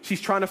working,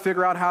 she's trying to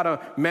figure out how to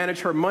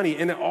manage her money.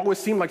 And it always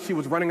seemed like she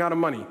was running out of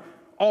money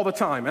all the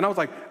time. And I was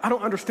like, I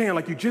don't understand.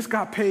 Like, you just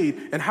got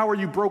paid, and how are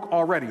you broke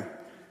already?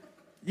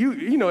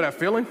 You know that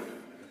feeling.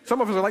 Some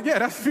of us are like, yeah,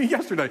 that's me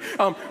yesterday.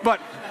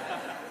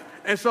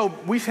 And so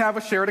we have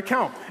a shared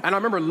account. And I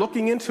remember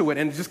looking into it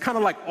and just kind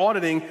of like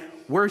auditing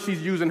where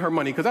she's using her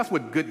money, because that's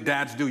what good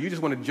dads do. You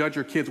just want to judge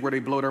your kids where they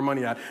blow their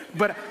money at.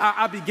 But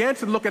I began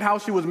to look at how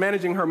she was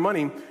managing her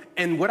money,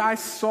 and what I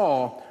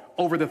saw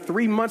over the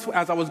 3 months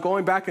as I was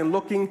going back and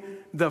looking,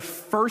 the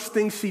first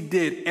thing she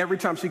did every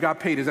time she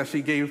got paid is that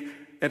she gave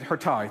at her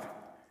tithe.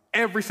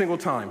 Every single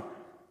time.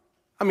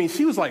 I mean,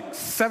 she was like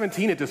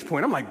 17 at this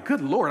point. I'm like,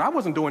 good Lord, I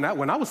wasn't doing that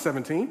when I was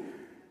 17.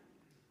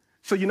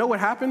 So you know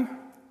what happened?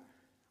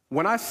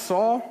 When I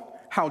saw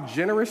how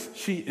generous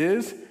she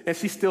is, and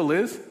she still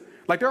is,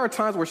 like, there are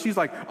times where she's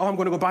like, oh, I'm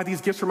going to go buy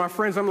these gifts for my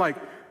friends. I'm like,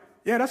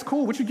 yeah, that's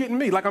cool. What you getting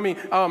me? Like, I mean,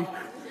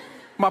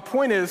 my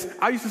point is,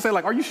 I used to say,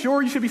 like, are you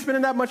sure you should be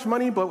spending that much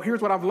money? But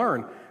here's what I've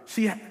learned.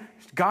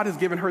 God has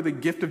given her the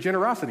gift of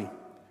generosity.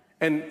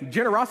 And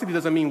generosity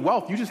doesn't mean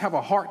wealth. You just have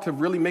a heart to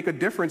really make a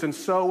difference and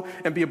sow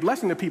and be a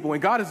blessing to people.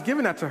 And God has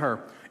given that to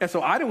her. And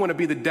so I didn't want to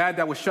be the dad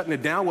that was shutting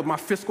it down with my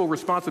fiscal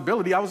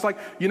responsibility. I was like,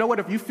 you know what?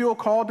 If you feel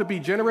called to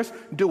be generous,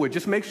 do it.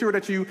 Just make sure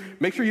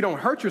you don't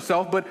hurt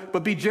yourself,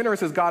 but be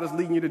generous as God is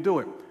leading you to do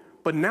it.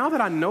 But now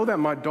that I know that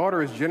my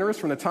daughter is generous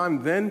from the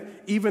time then,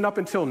 even up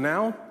until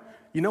now,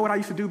 you know what I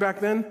used to do back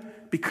then?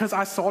 Because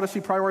I saw that she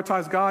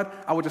prioritized God,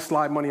 I would just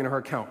slide money into her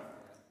account.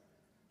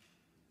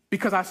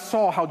 Because I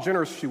saw how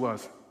generous she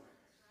was.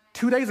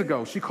 2 days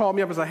ago, she called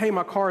me up and said, hey,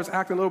 my car is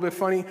acting a little bit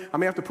funny. I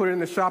may have to put it in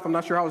the shop. I'm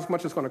not sure how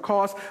much it's going to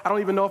cost. I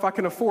don't even know if I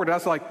can afford it. I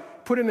was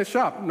like, put it in the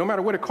shop. No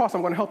matter what it costs,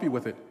 I'm going to help you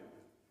with it.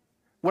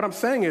 What I'm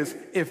saying is,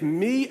 if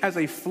me as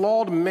a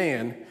flawed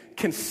man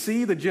can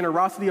see the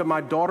generosity of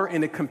my daughter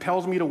and it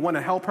compels me to want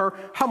to help her,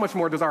 how much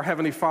more does our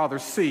Heavenly Father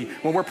see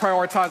when we're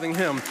prioritizing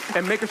Him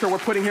and making sure we're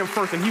putting Him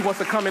first, and He wants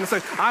to come in and say,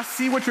 I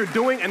see what you're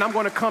doing, and I'm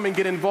going to come and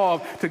get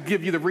involved to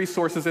give you the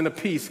resources and the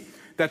peace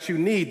that you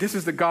need. This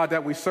is the God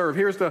that we serve.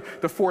 Here's the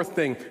fourth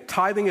thing.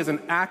 Tithing is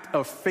an act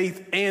of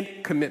faith and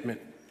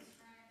commitment.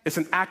 It's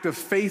an act of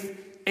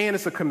faith and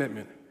it's a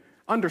commitment.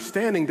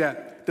 Understanding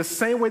that the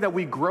same way that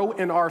we grow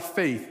in our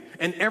faith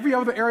in every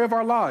other area of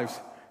our lives,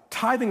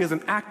 tithing is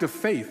an act of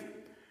faith.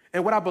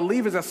 And what I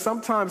believe is that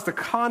sometimes the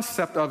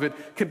concept of it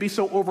can be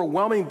so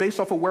overwhelming based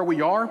off of where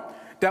we are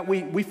that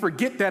we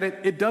forget that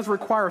it does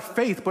require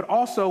faith, but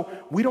also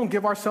we don't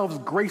give ourselves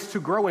grace to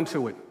grow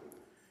into it.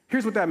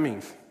 Here's what that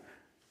means.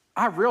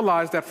 I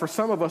realize that for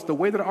some of us, the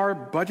way that our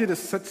budget is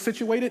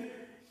situated,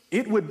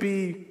 it would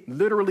be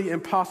literally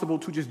impossible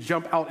to just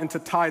jump out into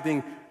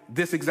tithing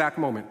this exact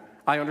moment.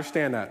 I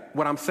understand that.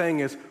 What I'm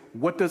saying is,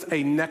 what does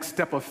a next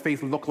step of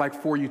faith look like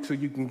for you till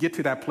you can get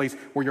to that place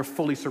where you're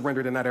fully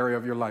surrendered in that area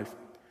of your life?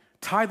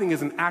 Tithing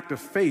is an act of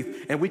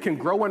faith, and we can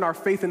grow in our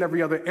faith in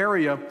every other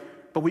area,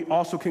 but we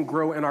also can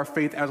grow in our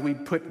faith as we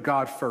put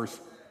God first.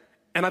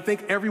 And I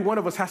think every one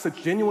of us has to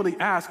genuinely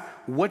ask,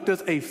 what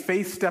does a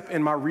faith step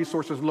in my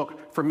resources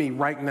look for me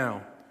right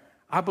now?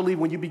 I believe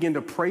when you begin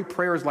to pray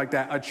prayers like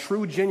that, a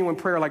true, genuine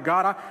prayer like,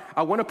 God,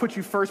 I want to put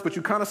you first, but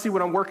you kind of see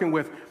what I'm working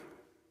with.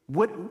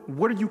 What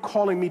are you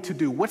calling me to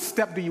do? What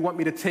step do you want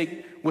me to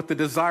take with the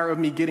desire of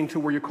me getting to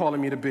where you're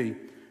calling me to be?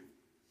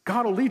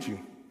 God will lead you.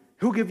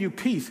 He'll give you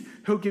peace.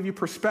 He'll give you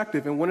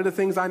perspective. And one of the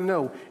things I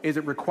know is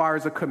it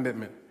requires a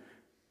commitment.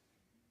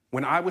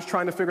 When I was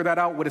trying to figure that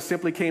out, what it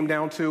simply came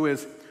down to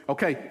is,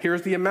 okay,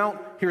 here's the amount,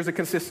 here's the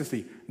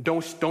consistency.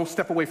 Don't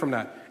step away from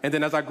that. And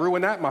then as I grew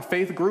in that, my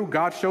faith grew,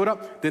 God showed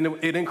up, then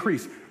it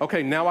increased.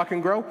 Okay, now I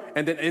can grow,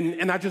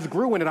 and I just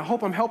grew in it. I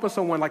hope I'm helping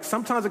someone. Like,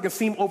 sometimes it can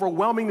seem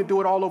overwhelming to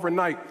do it all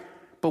overnight,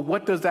 but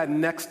what does that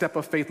next step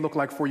of faith look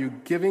like for you?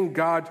 Giving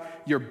God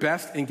your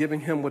best and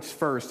giving Him what's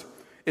first.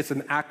 It's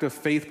an act of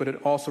faith, but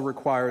it also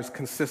requires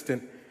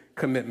consistent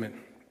commitment.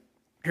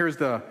 Here's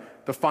the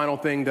final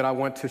thing that I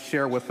want to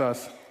share with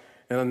us.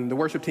 And the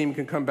worship team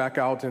can come back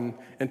out and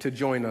to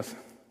join us.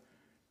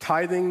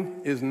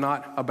 Tithing is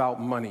not about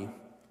money.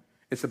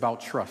 It's about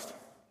trust.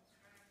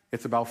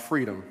 It's about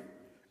freedom.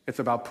 It's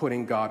about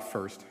putting God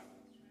first.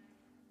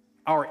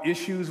 Our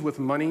issues with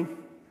money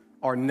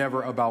are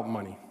never about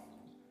money.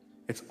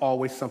 It's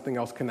always something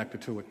else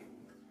connected to it.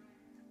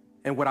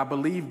 And what I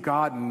believe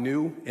God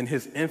knew in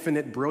His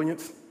infinite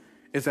brilliance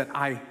is that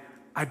I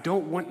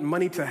don't want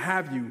money to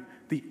have you.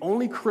 The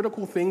only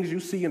critical things you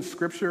see in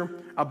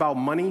Scripture about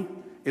money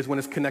is when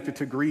it's connected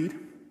to greed,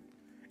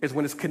 is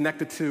when it's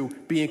connected to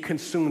being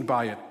consumed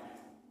by it.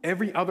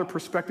 Every other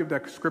perspective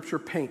that Scripture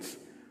paints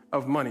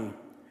of money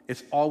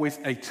is always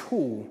a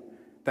tool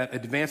that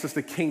advances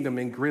the kingdom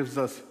and gives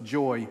us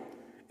joy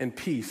and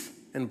peace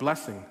and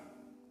blessing.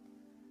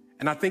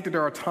 And I think that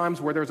there are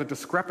times where there's a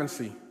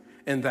discrepancy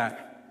in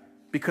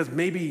that, because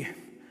maybe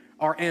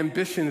our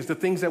ambitions, the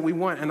things that we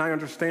want, and I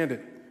understand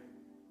it,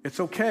 it's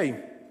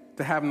okay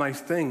to have nice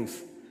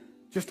things.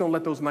 Just don't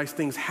let those nice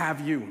things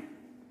have you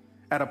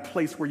at a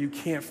place where you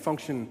can't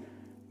function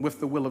with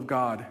the will of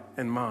God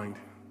in mind.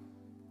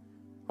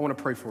 I want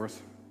to pray for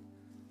us.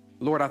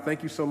 Lord, I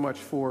thank you so much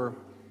for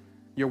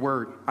your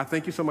word. I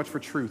thank you so much for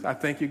truth. I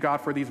thank you,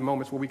 God, for these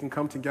moments where we can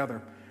come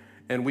together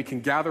and we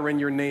can gather in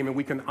your name and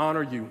we can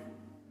honor you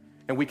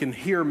and we can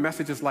hear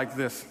messages like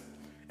this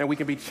and we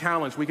can be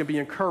challenged, we can be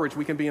encouraged,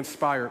 we can be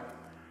inspired.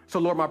 So,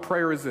 Lord, my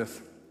prayer is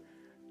this.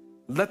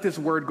 Let this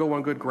word go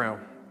on good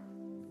ground.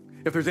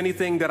 If there's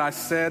anything that I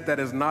said that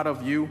is not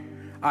of you,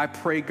 I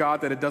pray,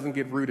 God, that it doesn't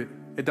get rooted,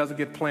 it doesn't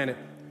get planted.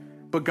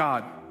 But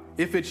God,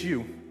 if it's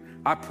you,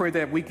 I pray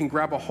that we can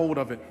grab a hold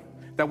of it,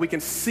 that we can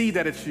see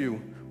that it's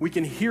you, we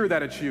can hear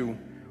that it's you,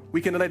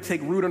 we can let it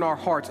take root in our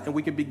hearts, and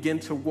we can begin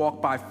to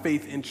walk by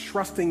faith in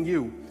trusting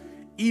you,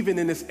 even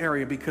in this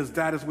area, because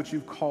that is what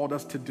you've called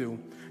us to do,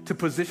 to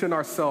position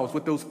ourselves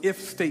with those if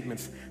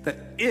statements, that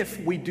if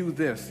we do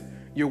this,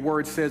 your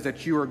word says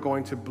that you are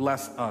going to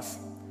bless us.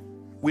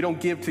 We don't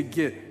give to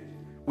get,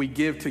 we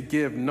give to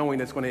give, knowing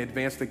it's going to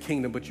advance the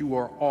kingdom, but you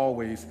are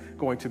always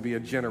going to be a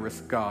generous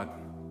God.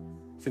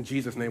 It's in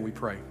Jesus' name we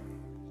pray.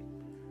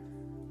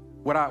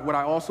 What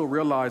I also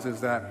realize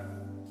is that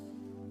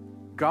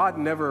God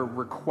never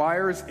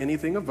requires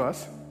anything of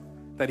us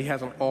that he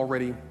hasn't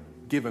already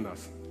given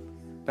us.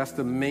 That's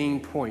the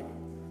main point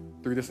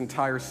through this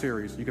entire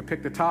series. You can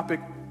pick the topic.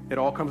 It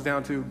all comes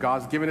down to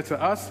God's given it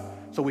to us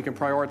so we can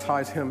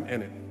prioritize him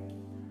in it.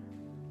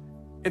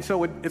 And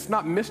so it's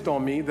not missed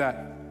on me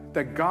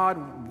that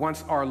God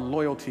wants our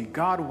loyalty.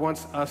 God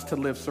wants us to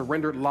live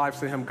surrendered lives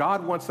to him.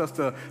 God wants us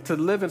to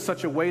live in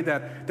such a way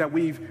that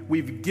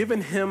we've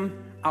given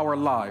him our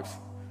lives.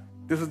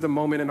 This is the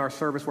moment in our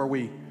service where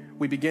we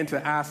begin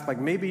to ask, like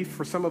maybe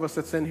for some of us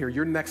that's in here,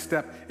 your next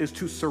step is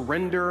to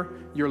surrender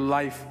your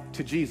life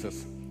to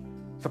Jesus.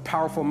 It's a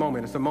powerful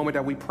moment. It's a moment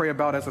that we pray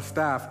about as a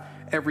staff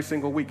every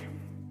single week.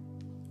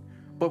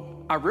 But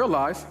I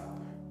realize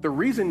the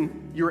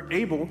reason you're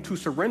able to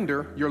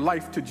surrender your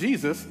life to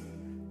Jesus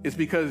is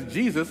because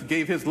Jesus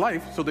gave his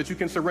life so that you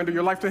can surrender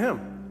your life to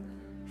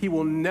him. He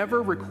will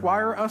never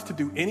require us to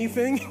do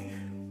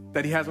anything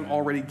that he hasn't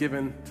already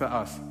given to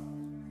us.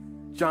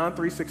 John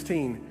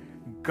 3:16,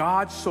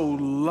 God so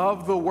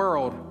loved the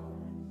world,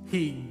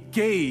 he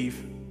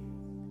gave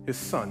his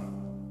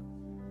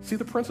son. See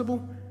the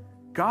principle?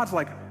 God's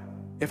like,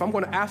 if I'm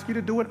going to ask you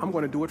to do it, I'm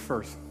going to do it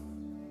first.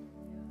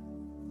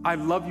 I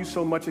love you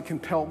so much, it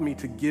compelled me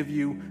to give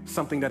you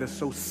something that is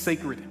so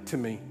sacred to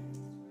me,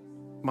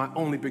 my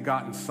only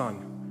begotten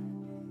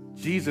son.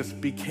 Jesus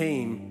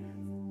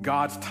became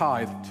God's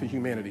tithe to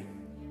humanity.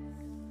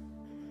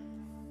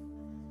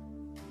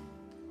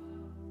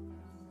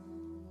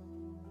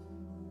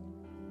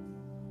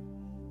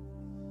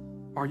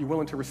 Are you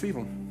willing to receive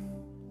him?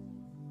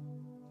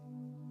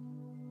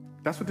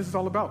 That's what this is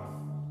all about.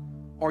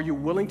 Are you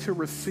willing to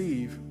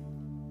receive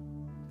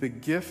the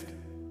gift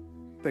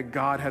that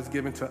God has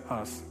given to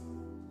us,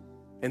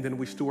 and then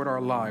we steward our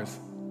lives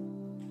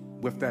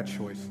with that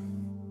choice?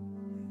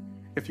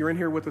 If you're in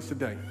here with us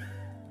today,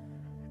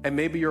 and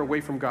maybe you're away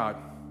from God,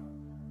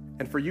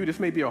 and for you this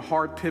may be a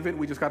hard pivot,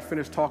 we just got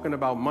finished talking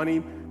about money,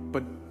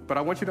 but I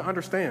want you to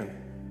understand,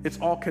 it's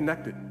all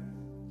connected.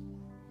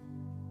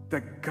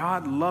 That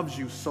God loves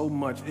you so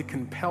much, it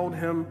compelled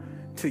him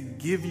to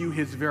give you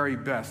his very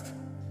best.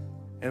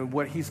 And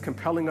what he's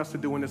compelling us to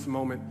do in this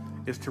moment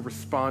is to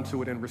respond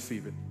to it and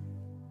receive it.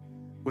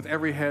 With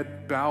every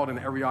head bowed and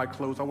every eye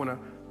closed, I want to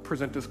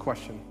present this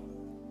question.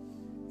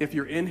 If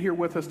you're in here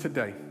with us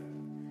today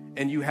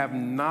and you have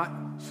not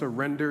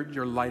surrendered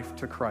your life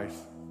to Christ,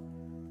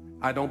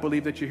 I don't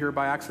believe that you're here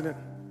by accident.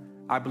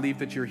 I believe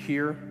that you're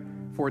here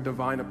for a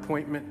divine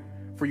appointment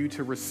for you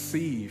to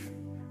receive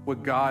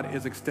what God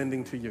is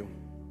extending to you.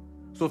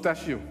 So if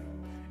that's you,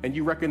 and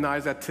you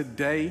recognize that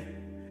today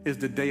is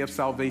the day of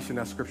salvation,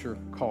 as Scripture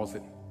calls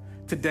it.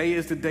 Today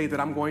is the day that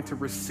I'm going to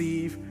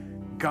receive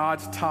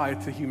God's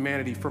tithe to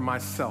humanity for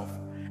myself,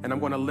 and I'm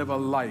going to live a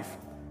life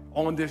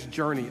on this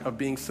journey of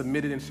being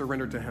submitted and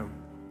surrendered to him.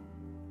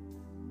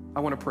 I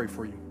want to pray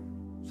for you.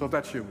 So if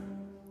that's you,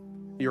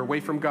 you're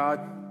away from God,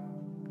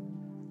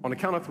 on the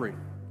count of 3,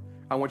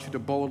 I want you to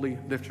boldly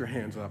lift your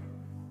hands up.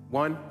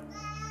 1,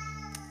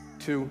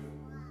 2,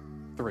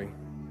 3.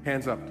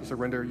 Hands up to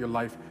surrender your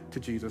life to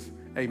Jesus.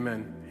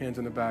 Amen. Hands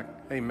in the back.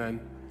 Amen.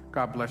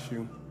 God bless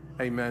you.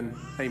 Amen.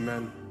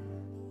 Amen.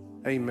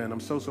 Amen. I'm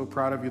so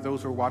proud of you.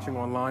 Those who are watching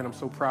online, I'm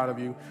so proud of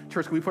you.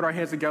 Church, can we put our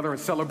hands together and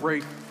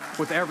celebrate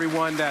with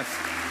everyone that's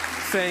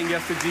saying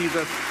yes to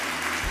Jesus?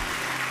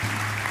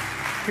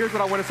 Here's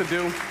what I want us to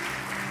do.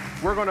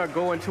 We're going to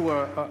go into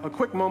a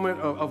quick moment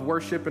of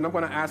worship, and I'm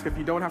going to ask if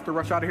you don't have to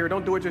rush out of here.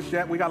 Don't do it just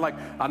yet. We got like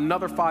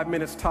another 5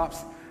 minutes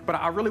tops. But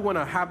I really want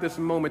to have this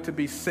moment to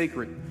be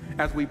sacred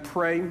as we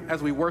pray,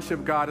 as we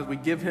worship God, as we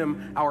give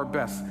him our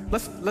best.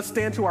 Let's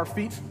stand to our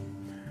feet.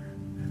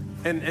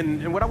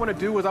 And what I want to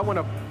do is I want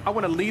to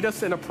to lead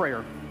us in a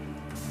prayer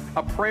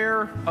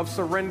of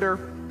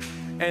surrender.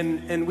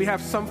 And we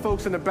have some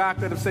folks in the back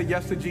that have said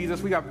yes to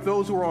Jesus. We got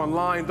those who are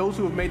online, those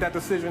who have made that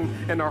decision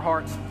in their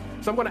hearts.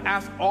 So I'm going to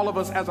ask all of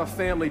us as a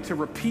family to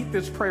repeat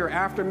this prayer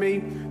after me.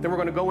 Then we're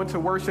going to go into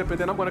worship, and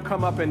then I'm going to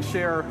come up and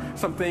share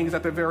some things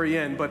at the very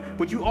end. But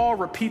would you all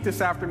repeat this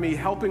after me,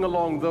 helping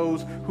along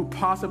those who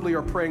possibly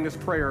are praying this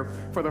prayer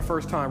for the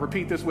first time?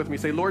 Repeat this with me.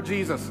 Say, Lord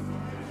Jesus,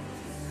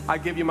 I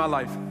give you my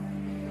life.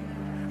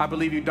 I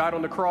believe you died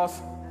on the cross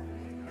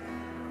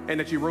and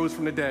that you rose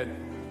from the dead.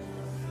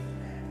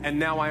 And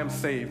now I am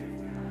saved.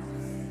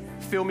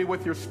 Fill me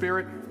with your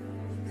spirit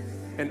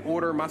and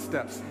order my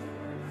steps.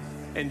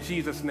 In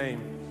Jesus' name,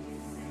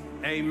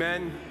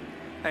 amen,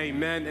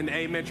 amen, and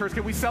amen. Church,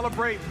 can we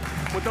celebrate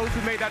with those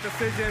who made that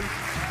decision?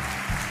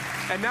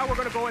 And now we're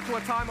going to go into a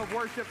time of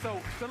worship.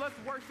 So let's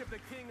worship the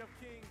King of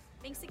Kings.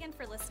 Thanks again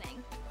for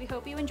listening. We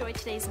hope you enjoyed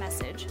today's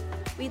message.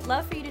 We'd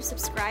love for you to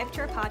subscribe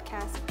to our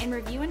podcast and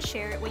review and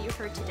share what you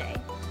heard today.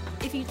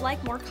 If you'd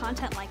like more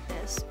content like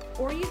this,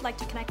 or you'd like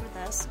to connect with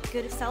us,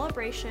 go to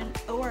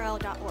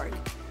celebrationorl.org.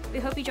 We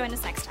hope you join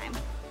us next time.